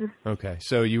season. Okay.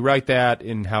 So you write that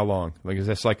in how long? Like, is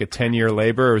this like a 10-year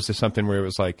labor, or is this something where it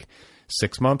was, like,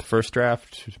 6-month first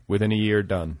draft, within a year,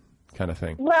 done kind of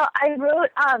thing? Well, I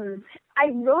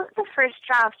wrote the first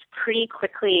draft pretty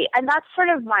quickly, and that's sort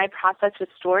of my process with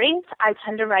stories. I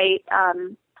tend to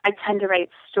write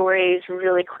stories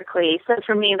really quickly. So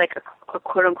for me, like a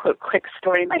quote unquote quick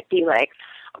story might be like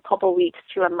a couple weeks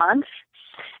to a month.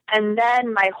 And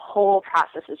then my whole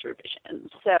process is revision.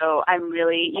 So I'm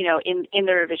really, in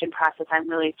the revision process, I'm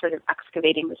really sort of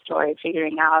excavating the story,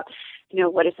 figuring out,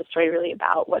 what is the story really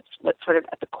about? What's sort of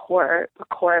at the core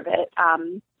of it.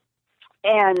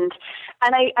 And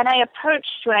I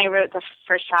approached, when I wrote the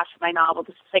first draft of my novel,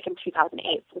 this was like in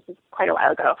 2008, so this is quite a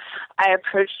while ago, I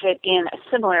approached it in a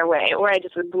similar way, where I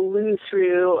just would blew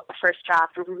through a first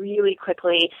draft really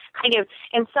quickly. Kind of,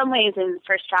 in some ways, in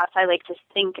first drafts, I like to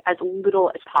think as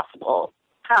little as possible,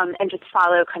 and just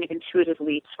follow kind of intuitive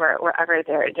leaps wherever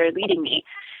they're leading me.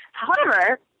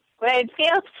 However, what I'd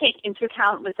failed to take into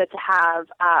account was that to have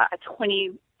a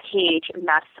 20-page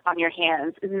mess on your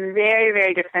hands is very,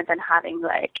 very different than having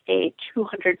like a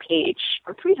 200-page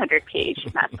or 300-page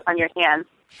mess on your hands.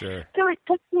 Sure. So it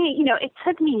took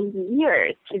me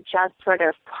years to just sort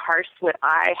of parse what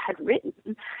I had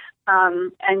written,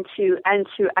 and to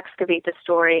excavate the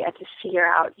story and to figure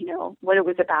out, what it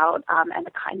was about, and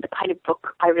the kind of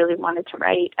book I really wanted to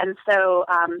write. And so,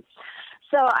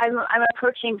 I'm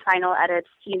approaching final edits,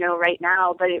 right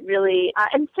now, but it really,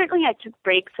 and certainly I took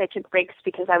breaks. I took breaks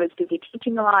because I was busy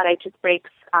teaching a lot. I took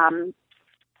breaks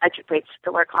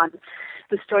to work on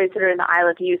the stories that are in the Isle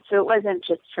of Youth. So it wasn't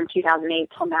just from 2008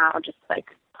 till now, just like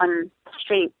on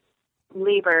straight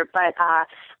labor, but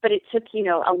it took,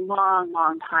 a long,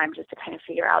 long time just to kind of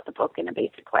figure out the book in a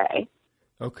basic way.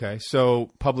 Okay.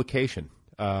 So publication,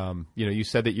 you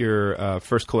said that your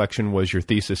first collection was your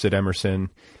thesis at Emerson.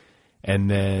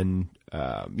 And then,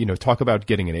 talk about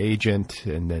getting an agent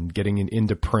and then getting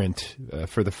into print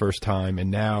for the first time.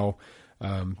 And now,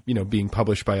 being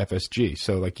published by FSG.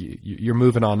 So like you're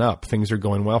moving on up. Things are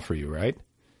going well for you, right?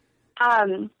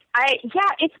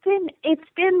 It's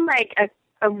been like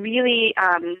a really,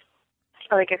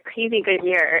 like a crazy good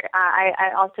year.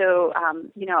 I also, I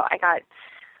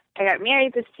got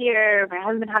married this year. My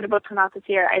husband had a book come out this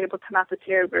year. I had a book come out this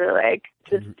year. We were like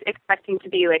just expecting to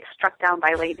be like struck down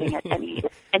by lightning at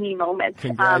any moment.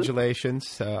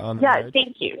 Congratulations on the marriage.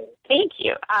 Thank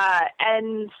you.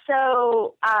 And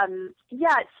so,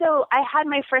 so I had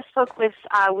my first book with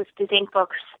Dzank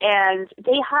Books, and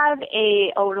they have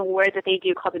an award that they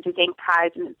do called the Dzank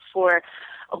Prize, and it's for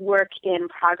a work in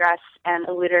progress and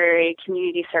a literary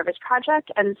community service project.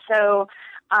 And so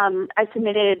I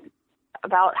submitted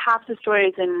about half the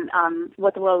stories in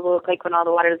what the world will look like when all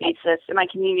the water leaves us. And my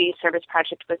community service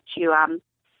project was to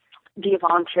be a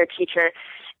volunteer teacher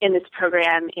in this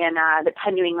program that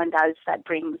Penn New England does that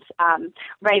brings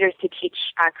writers to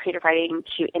teach creative writing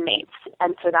to inmates.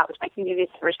 And so that was my community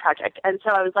service project. And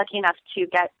so I was lucky enough to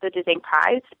get the Dzank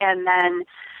Prize, and then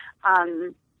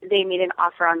they made an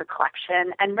offer on the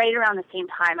collection. And right around the same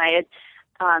time, I had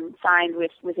signed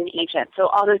with an agent. So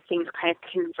all those things kind of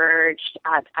converged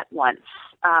at once.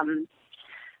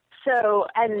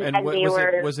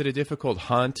 Was it a difficult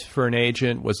hunt for an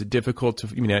agent? Was it difficult to,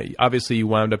 obviously you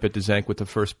wound up at Dzank with the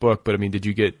first book, but did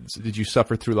you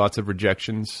suffer through lots of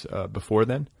rejections before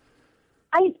then?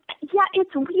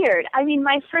 It's weird.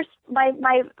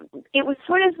 It was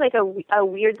sort of like a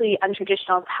weirdly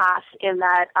untraditional path in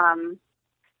that,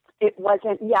 it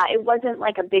wasn't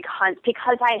like a big hunt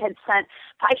because I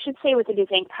should say with the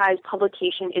Dzank Prize,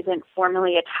 publication isn't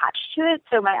formally attached to it.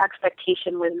 So my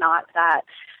expectation was not that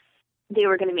they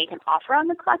were going to make an offer on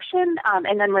the collection.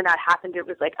 And then when that happened, it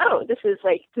was like, oh, this is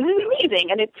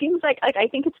amazing. And it seems like I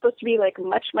think it's supposed to be like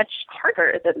much, much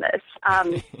harder than this.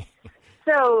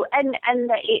 So,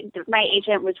 my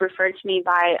agent was referred to me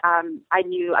by, I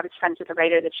knew I was friends with a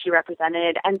writer that she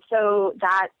represented. And so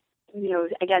that,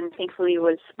 again, thankfully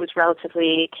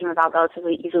came about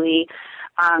relatively easily.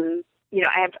 I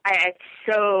have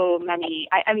so many,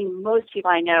 most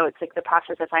people I know, it's like the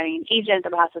process of finding an agent, the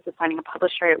process of finding a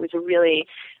publisher. It was a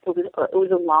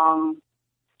long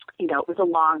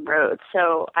road.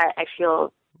 So I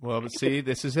feel. Well, but see,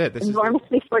 this is it. This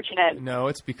enormously fortunate. No,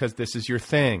 it's because this is your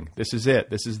thing. This is it.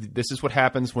 This is what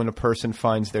happens when a person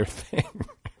finds their thing.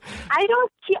 I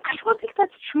don't think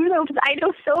that's true though, because I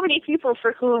know so many people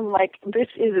for whom this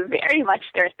is very much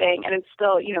their thing, and it's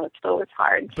still it's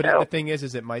hard. But the thing is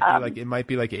it might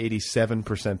be like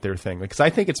 87% their thing. Because I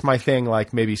think it's my thing,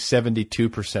 like maybe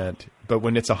 72%. But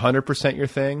when it's 100% your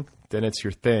thing, then it's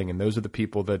your thing, and those are the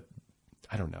people that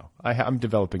I don't know. I'm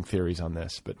developing theories on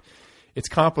this, but it's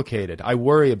complicated. I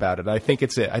worry about it. I think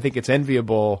it's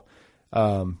enviable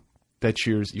that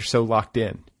you're so locked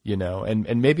in.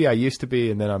 And maybe I used to be,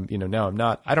 and then now I'm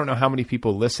not. I don't know how many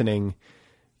people listening,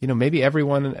 maybe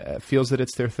everyone feels that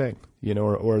it's their thing,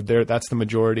 or that's the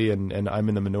majority and I'm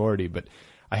in the minority, but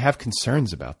I have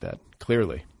concerns about that.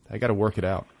 Clearly, I got to work it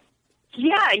out.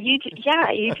 Yeah, you do.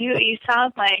 You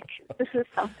sound like this is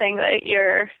something that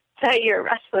you're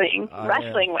wrestling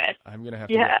with. I'm going to have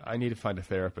to, I need to find a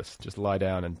therapist, just lie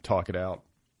down and talk it out.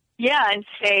 Yeah, and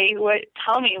say,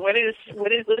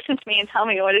 listen to me and tell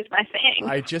me what is my thing.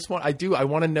 I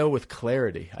want to know with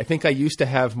clarity. I think I used to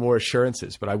have more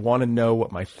assurances, but I want to know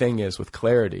what my thing is with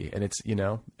clarity. And it's,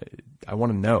 I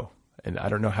want to know. And I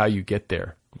don't know how you get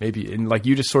there. Maybe, and like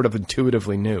you just sort of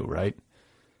intuitively knew, right?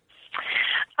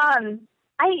 I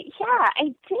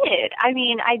did.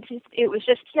 It was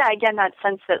just, again, that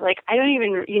sense that I don't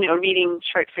even, reading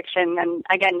short fiction and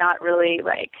again, not really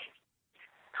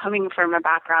coming from a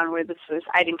background where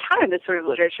I'd encountered this sort of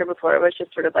literature before. It was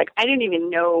just sort of I didn't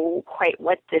even know quite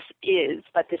what this is,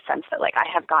 but this sense that I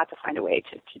have got to find a way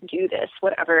to do this,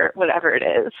 whatever it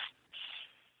is.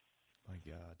 My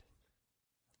God.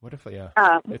 What if,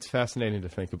 it's fascinating to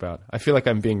think about. I feel like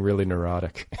I'm being really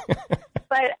neurotic.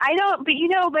 But I don't, but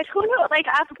who knows?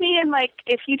 Ask me and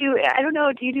if you do, I don't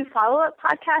know, do you do follow-up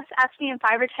podcasts? Ask me in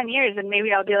 5 or 10 years and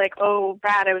maybe I'll be like, oh,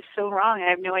 Brad, I was so wrong. I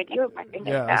have no idea what my thing is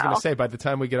now. I was going to say, by the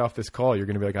time we get off this call, you're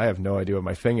going to be like, I have no idea what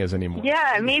my thing is anymore.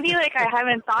 Yeah, maybe I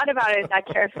haven't thought about it that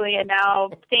carefully, and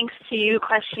now thanks to you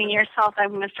questioning yourself,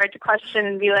 I'm going to start to question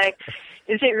and be like,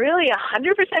 is it really 100%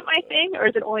 my thing, or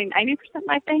is it only 90%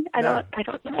 my thing? I don't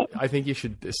know. I think you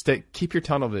should keep your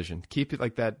tunnel vision. Keep it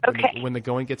like that. Okay. When the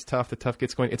going gets tough, the tough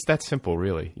gets going. It's that simple,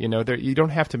 really. You don't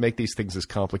have to make these things as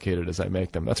complicated as I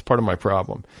make them. That's part of my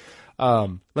problem.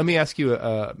 Let me ask you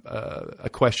a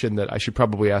question that I should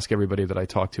probably ask everybody that I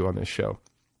talk to on this show.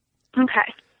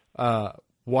 Okay.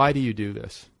 Why do you do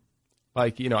this?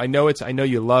 I know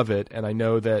you love it, and I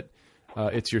know that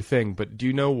it's your thing, but do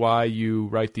you know why you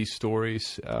write these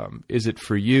stories? Is it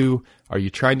for you? Are you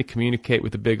trying to communicate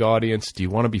with a big audience? Do you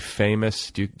want to be famous?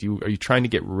 Are you trying to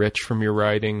get rich from your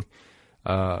writing?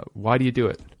 Why do you do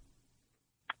it?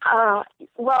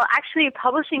 Well, actually,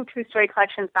 publishing two story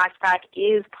collections back to back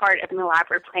is part of an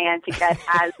elaborate plan to get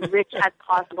as rich as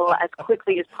possible, as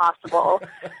quickly as possible.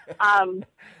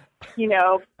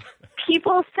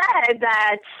 People said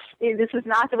that this is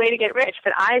not the way to get rich,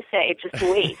 but I say just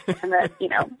wait. And that,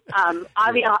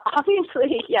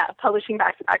 obviously, publishing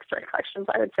back to back story collections,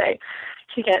 I would say,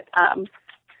 to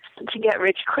get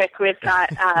rich quick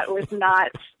was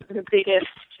not the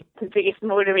biggest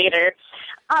motivator.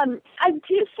 I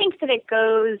do think that it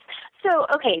goes. So,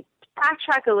 okay,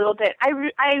 backtrack a little bit.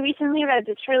 I recently read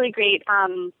this really great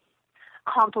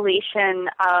compilation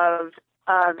of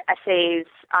essays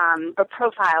or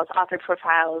profiles, author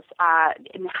profiles,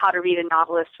 in How to Read a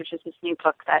Novelist, which is this new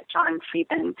book that John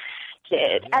Friedman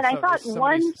did. Yeah, and I thought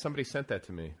somebody sent that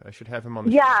to me. I should have him on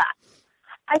the show. Yeah.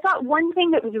 I thought one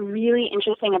thing that was really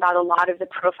interesting about a lot of the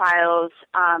profiles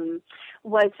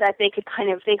was that they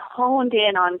honed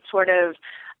in on sort of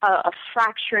a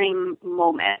fracturing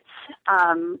moment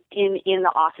in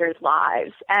the author's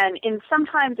lives. And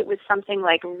sometimes it was something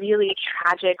like really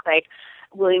tragic, like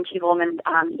William T. Goldman,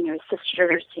 his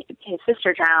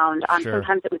sister drowned. Sure.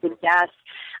 Sometimes it was a death.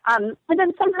 And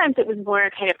then sometimes it was more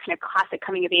kind of classic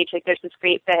coming of age. Like there's this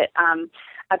great bit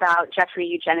about Jeffrey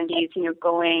Eugenides,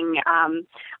 going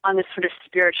on this sort of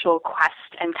spiritual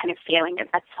quest and kind of failing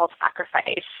at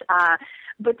self-sacrifice.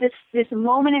 But this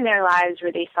moment in their lives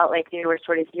where they felt like they were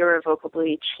sort of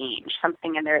irrevocably changed,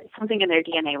 something in their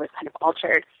DNA was kind of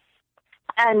altered.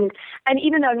 And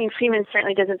even though, Freeman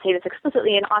certainly doesn't say this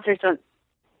explicitly, and authors don't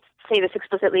say this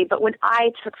explicitly, but what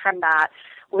I took from that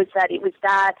was that it was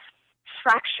that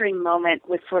fracturing moment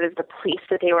was sort of the place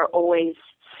that they were always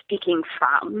speaking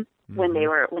from when they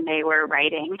were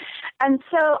writing. And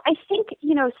so I think,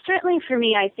 certainly for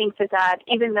me, I think that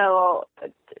even though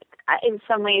in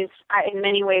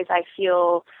many ways I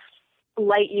feel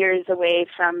light years away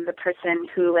from the person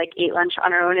who ate lunch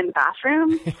on her own in the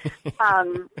bathroom.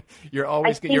 You're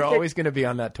always going to be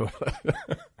on that toilet.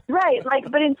 Right.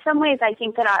 But in some ways I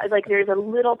think that there's a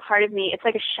little part of me, it's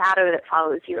like a shadow that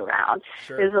follows you around.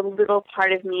 Sure. There's a little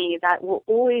part of me that will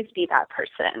always be that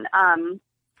person.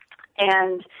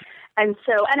 And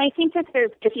I think that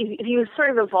if you sort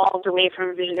of evolved away from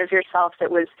a vision of yourself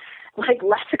that was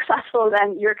less successful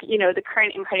than the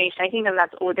current incarnation, I think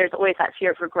there's always that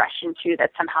fear of regression too,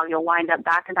 that somehow you'll wind up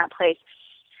back in that place.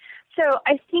 So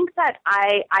I think that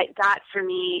that for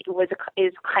me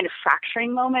is kind of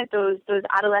fracturing moment, those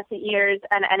adolescent years,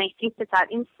 and I think that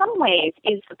in some ways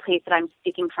is the place that I'm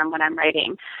speaking from when I'm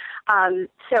writing.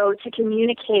 So to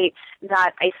communicate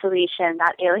that isolation,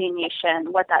 that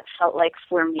alienation, what that felt like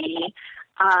for me,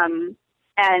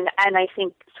 and I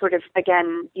think sort of,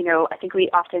 again, I think we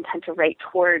often tend to write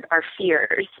toward our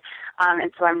fears.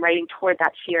 And so I'm writing toward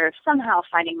that fear of somehow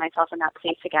finding myself in that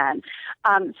place again.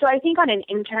 So I think on an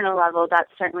internal level,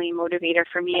 that's certainly a motivator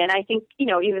for me. And I think,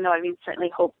 even though I certainly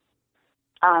hope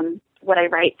what I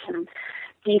write can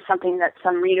be something that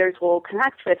some readers will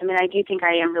connect with, I do think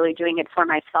I am really doing it for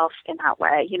myself in that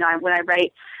way. When I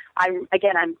write, I'm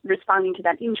responding to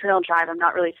that internal drive. I'm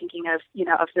not really thinking of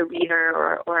the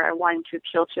reader or wanting to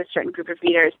appeal to a certain group of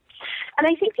readers. And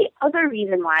I think the other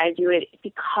reason why I do it is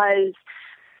because,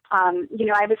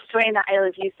 I have a story in the Isle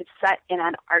of Youth that's set in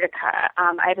Antarctica.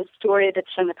 I have a story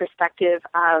that's from the perspective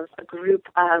of a group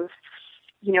of,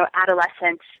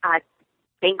 adolescent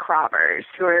bank robbers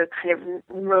who are kind of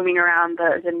roaming around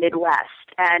the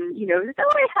Midwest. And, though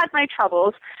I had my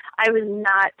troubles, I was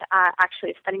not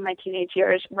actually spending my teenage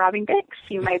years robbing banks.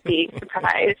 You might be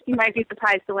surprised. You might be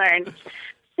surprised to learn.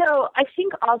 So I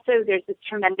think also there's this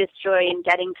tremendous joy in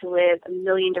getting to live a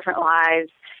million different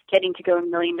lives, getting to go a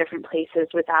million different places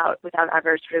without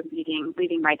ever sort of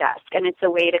leaving my desk. And it's a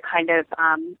way to kind of,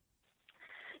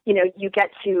 you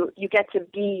get to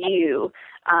be you,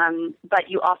 but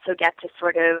you also get to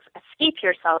sort of escape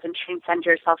yourself and transcend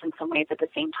yourself in some ways at the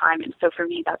same time. And so for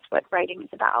me, that's what writing is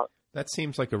about. That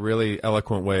seems like a really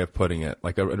eloquent way of putting it,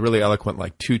 like a really eloquent,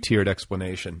 two-tiered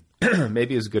explanation,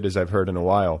 maybe as good as I've heard in a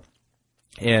while.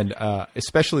 And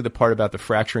especially the part about the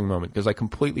fracturing moment, because I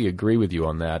completely agree with you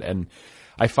on that. And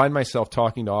I find myself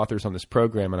talking to authors on this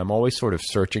program, and I'm always sort of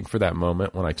searching for that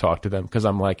moment when I talk to them, because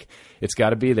I'm like, it's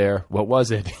got to be there. What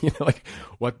was it?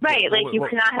 What? Right, you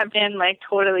could not have been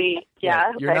totally.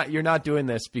 Yeah. You're not doing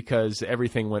this because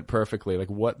everything went perfectly. Like,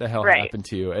 what the hell right. happened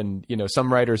to you? And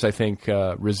some writers I think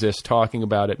resist talking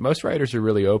about it. Most writers are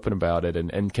really open about it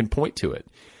and can point to it.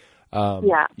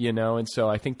 And so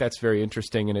I think that's very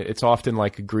interesting, and it's often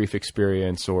like a grief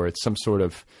experience, or it's some sort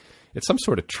of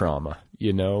trauma,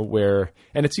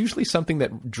 and it's usually something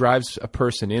that drives a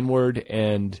person inward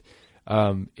and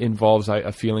involves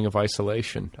a feeling of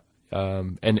isolation,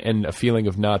 and a feeling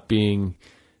of not being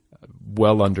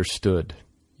well understood,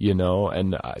 you know,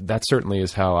 and that certainly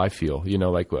is how I feel, you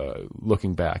know, like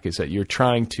looking back, is that you're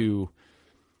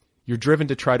driven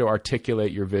to try to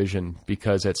articulate your vision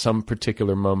because at some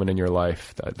particular moment in your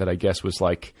life that I guess was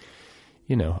like,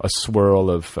 you know, a swirl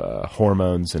of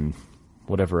hormones and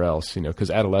whatever else, you know, because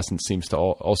adolescence seems to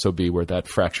also be where that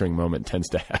fracturing moment tends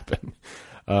to happen.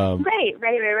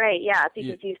 Right. Yeah,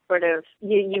 because you sort of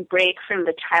you break from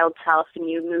the child self and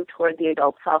you move toward the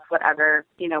adult self, whatever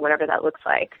that looks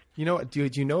like. You know, do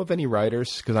you know of any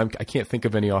writers? Because I can't think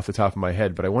of any off the top of my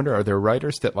head, but I wonder, are there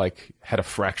writers that like had a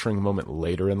fracturing moment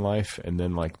later in life and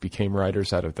then like became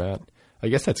writers out of that? I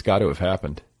guess that's got to have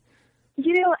happened.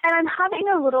 You know, and I'm having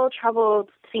a little trouble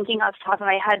thinking off the top of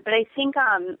my head, but I think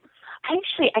I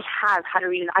have how to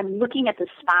read it. I'm looking at the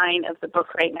spine of the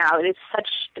book right now. It is such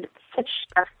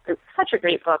a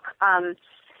great book.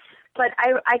 But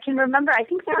I can remember, I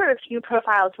think there were a few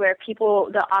profiles where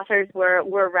the authors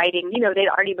were writing, you know, they'd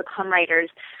already become writers,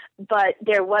 but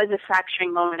there was a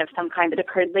fracturing moment of some kind that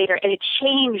occurred later, and it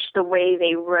changed the way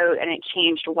they wrote, and it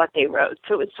changed what they wrote.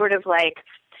 So it was sort of like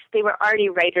they were already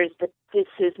writers, but this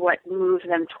is what moved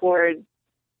them toward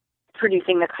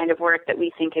producing the kind of work that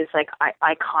we think is like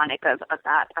iconic of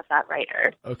that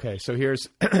writer. Okay, so here's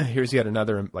yet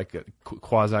another like a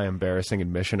quasi embarrassing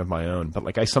admission of my own. But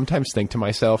like I sometimes think to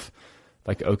myself,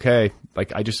 like, okay,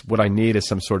 like what I need is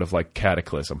some sort of like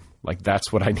cataclysm. Like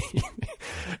that's what I need,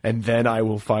 and then I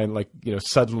will find like, you know,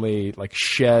 suddenly like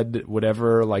shed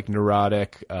whatever like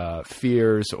neurotic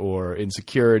fears or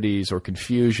insecurities or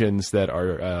confusions that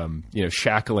are you know,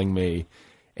 shackling me.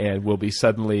 And will be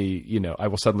suddenly, you know, I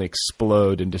will suddenly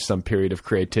explode into some period of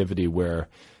creativity where,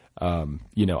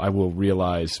 you know, I will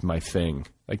realize my thing.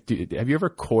 Like, have you ever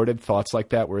courted thoughts like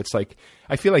that? Where it's like,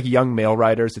 I feel like young male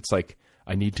writers, it's like,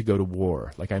 I need to go to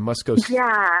war. Like I must go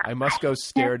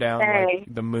stare down like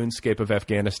the moonscape of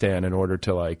Afghanistan in order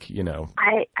to like, you know.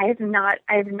 I have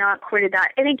not courted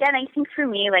that. And again, I think for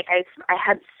me, like I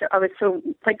was so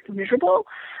like miserable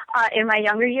in my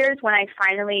younger years when I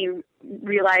finally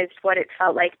realized what it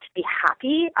felt like to be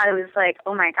happy. I was like,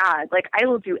 oh my God, like I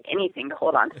will do anything to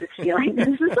hold on to this feeling.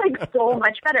 This is like so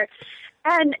much better.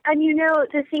 And you know,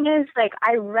 the thing is, like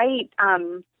I write,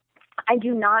 I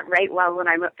do not write well when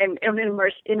I'm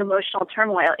immersed in emotional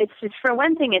turmoil. It's just, for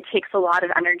one thing, it takes a lot of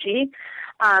energy,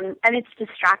 and it's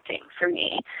distracting for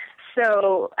me.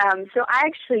 So I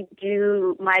actually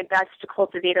do my best to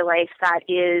cultivate a life that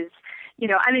is, you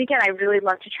know, I mean, again, I really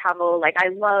love to travel. Like I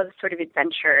love sort of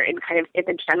adventure in kind of in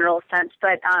the general sense,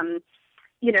 but,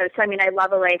 you know, so I mean, I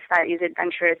love a life that is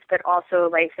adventurous, but also a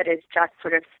life that is just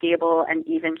sort of stable and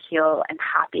even keel and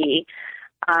happy.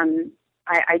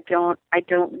 I don't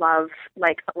love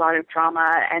like a lot of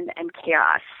drama and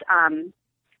chaos.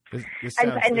 It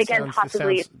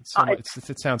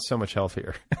sounds so much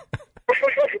healthier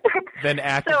than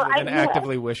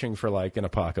actively wishing for like an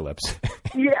apocalypse.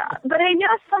 Yeah, but I know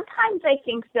sometimes I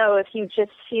think though, if you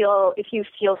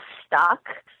feel stuck,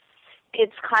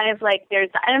 it's kind of like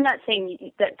I'm not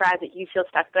saying that, Brad, that you feel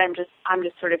stuck, but I'm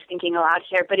just sort of thinking aloud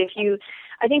here. But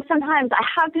I think sometimes I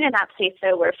have been in that place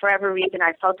though, where for whatever reason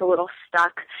I felt a little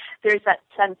stuck. There's that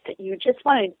sense that you just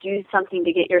want to do something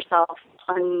to get yourself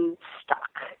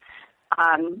unstuck.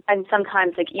 And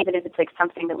sometimes, like, even if it's like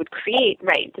something that would create,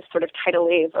 right, this sort of tidal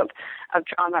wave of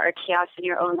drama or chaos in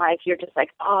your own life, you're just like,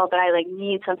 oh, but I like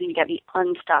need something to get me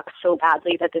unstuck so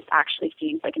badly that this actually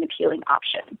seems like an appealing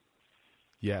option.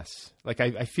 Yes. Like,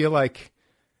 I feel like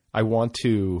I want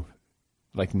to,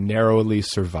 like, narrowly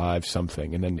survive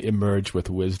something and then emerge with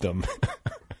wisdom.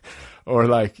 Or,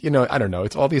 like, you know, I don't know.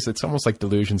 It's almost like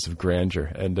delusions of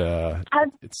grandeur. And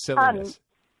it's silliness.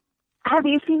 Have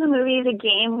you seen the movie The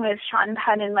Game with Sean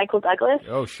Penn and Michael Douglas?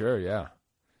 Oh, sure, yeah.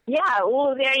 Yeah,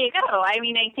 well, there you go. I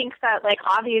mean, I think that, like,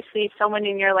 obviously someone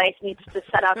in your life needs to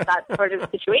set up that sort of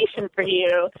situation for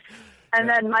you. And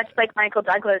then, much like Michael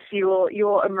Douglas, you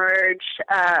will emerge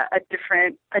a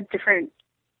different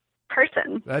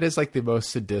person. That is like the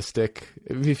most sadistic.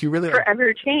 If you really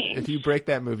forever change. If you break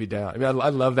that movie down, I mean, I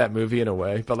love that movie in a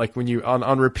way, but like when you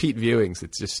on repeat viewings,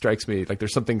 it just strikes me like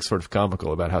there's something sort of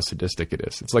comical about how sadistic it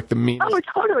is. It's like the meanest. Oh,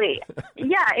 totally.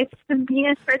 Yeah, it's the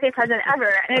meanest birthday present ever,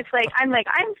 and it's like I'm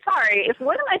sorry, if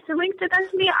one of my siblings did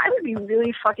that to me, I would be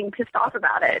really fucking pissed off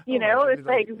about it. You know, it's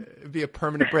like it'd be a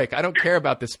permanent break. I don't care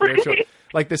about the spiritual.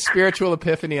 Like the spiritual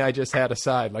epiphany I just had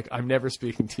aside, like I'm never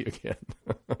speaking to you again.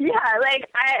 Yeah,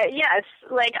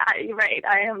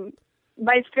 I am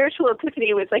my spiritual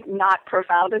epiphany was like not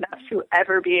profound enough to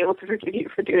ever be able to forgive you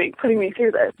for putting me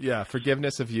through this. Yeah,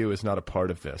 forgiveness of you is not a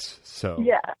part of this. So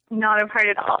yeah, not a part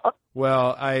at all.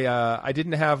 Well, I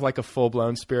didn't have like a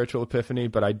full-blown spiritual epiphany,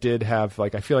 but I did have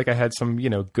like, I feel like I had some,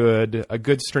 a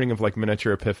good string of like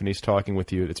miniature epiphanies talking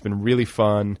with you. It's been really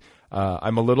fun.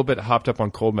 I'm a little bit hopped up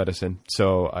on cold medicine,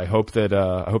 so I hope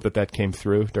that came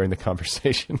through during the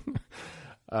conversation.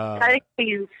 That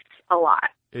explains a lot,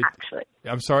 actually.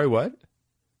 I'm sorry, what?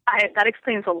 That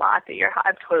explains a lot that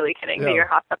I'm totally kidding, that you're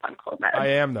hopped up on cold medicine. I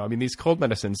am, though. I mean, these cold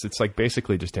medicines, it's like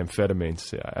basically just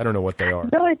amphetamines. I don't know what they are.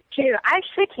 No, it's true. I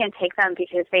actually can't take them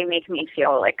because they make me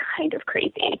feel like kind of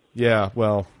crazy. Yeah,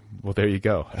 well, there you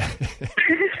go. No,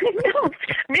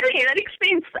 really, that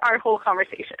explains our whole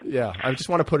conversation. Yeah, I just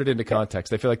want to put it into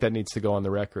context. I feel like that needs to go on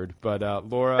the record. But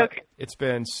Laura, okay. It's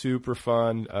been super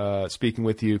fun speaking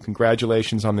with you.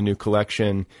 Congratulations on the new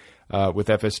collection with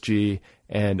FSG,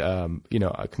 and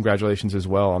congratulations as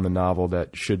well on the novel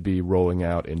that should be rolling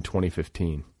out in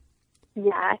 2015.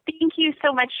 Yeah, thank you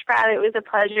so much, Brad. It was a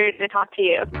pleasure to talk to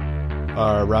you.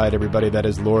 All right, everybody, that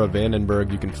is Laura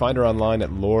Vandenberg. You can find her online at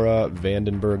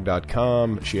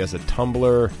lauravandenberg.com. She has a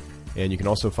Tumblr, and you can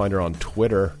also find her on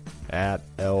Twitter at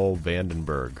L.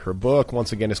 Vandenberg. Her book,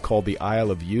 once again, is called The Isle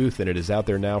of Youth, and it is out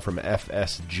there now from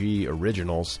FSG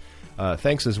Originals.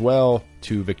 Thanks as well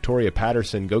to Victoria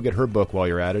Patterson. Go get her book while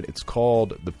you're at it. It's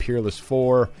called The Peerless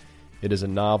Four. It is a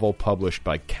novel published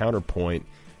by Counterpoint.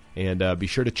 And be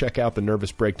sure to check out the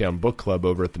Nervous Breakdown Book Club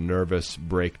over at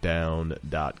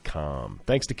thenervousbreakdown.com.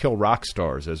 Thanks to Kill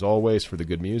Rockstars, as always, for the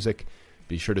good music.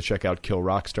 Be sure to check out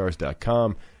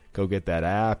killrockstars.com. Go get that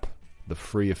app, the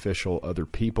free official Other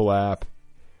People app,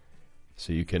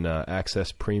 so you can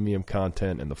access premium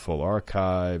content and the full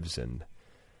archives. And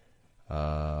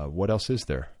what else is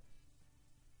there?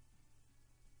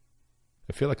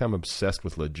 I feel like I'm obsessed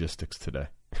with logistics today.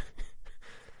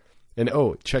 And,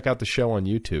 check out the show on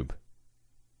YouTube.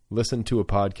 Listen to a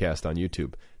podcast on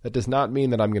YouTube. That does not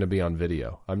mean that I'm going to be on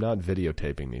video. I'm not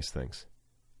videotaping these things.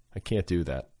 I can't do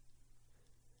that.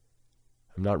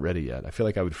 I'm not ready yet. I feel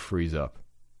like I would freeze up.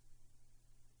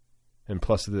 And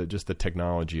plus, just the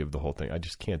technology of the whole thing. I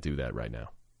just can't do that right now.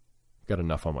 I've got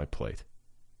enough on my plate.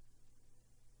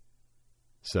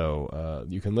 So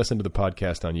you can listen to the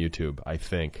podcast on YouTube, I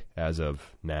think, as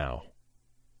of now,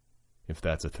 if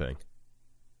that's a thing.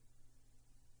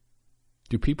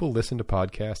 Do people listen to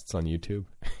podcasts on YouTube?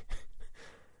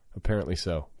 Apparently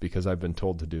so, because I've been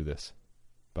told to do this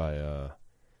by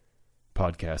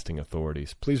podcasting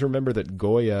authorities. Please remember that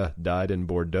Goya died in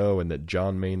Bordeaux and that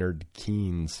John Maynard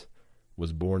Keynes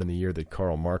was born in the year that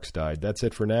Karl Marx died. That's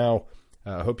it for now.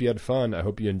 I hope you had fun. I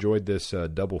hope you enjoyed this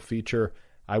double feature.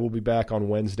 I will be back on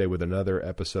Wednesday with another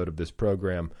episode of this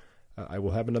program. I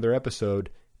will have another episode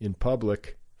in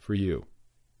public for you,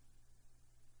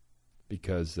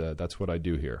 because that's what I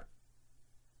do here.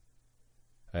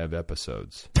 I have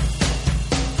episodes.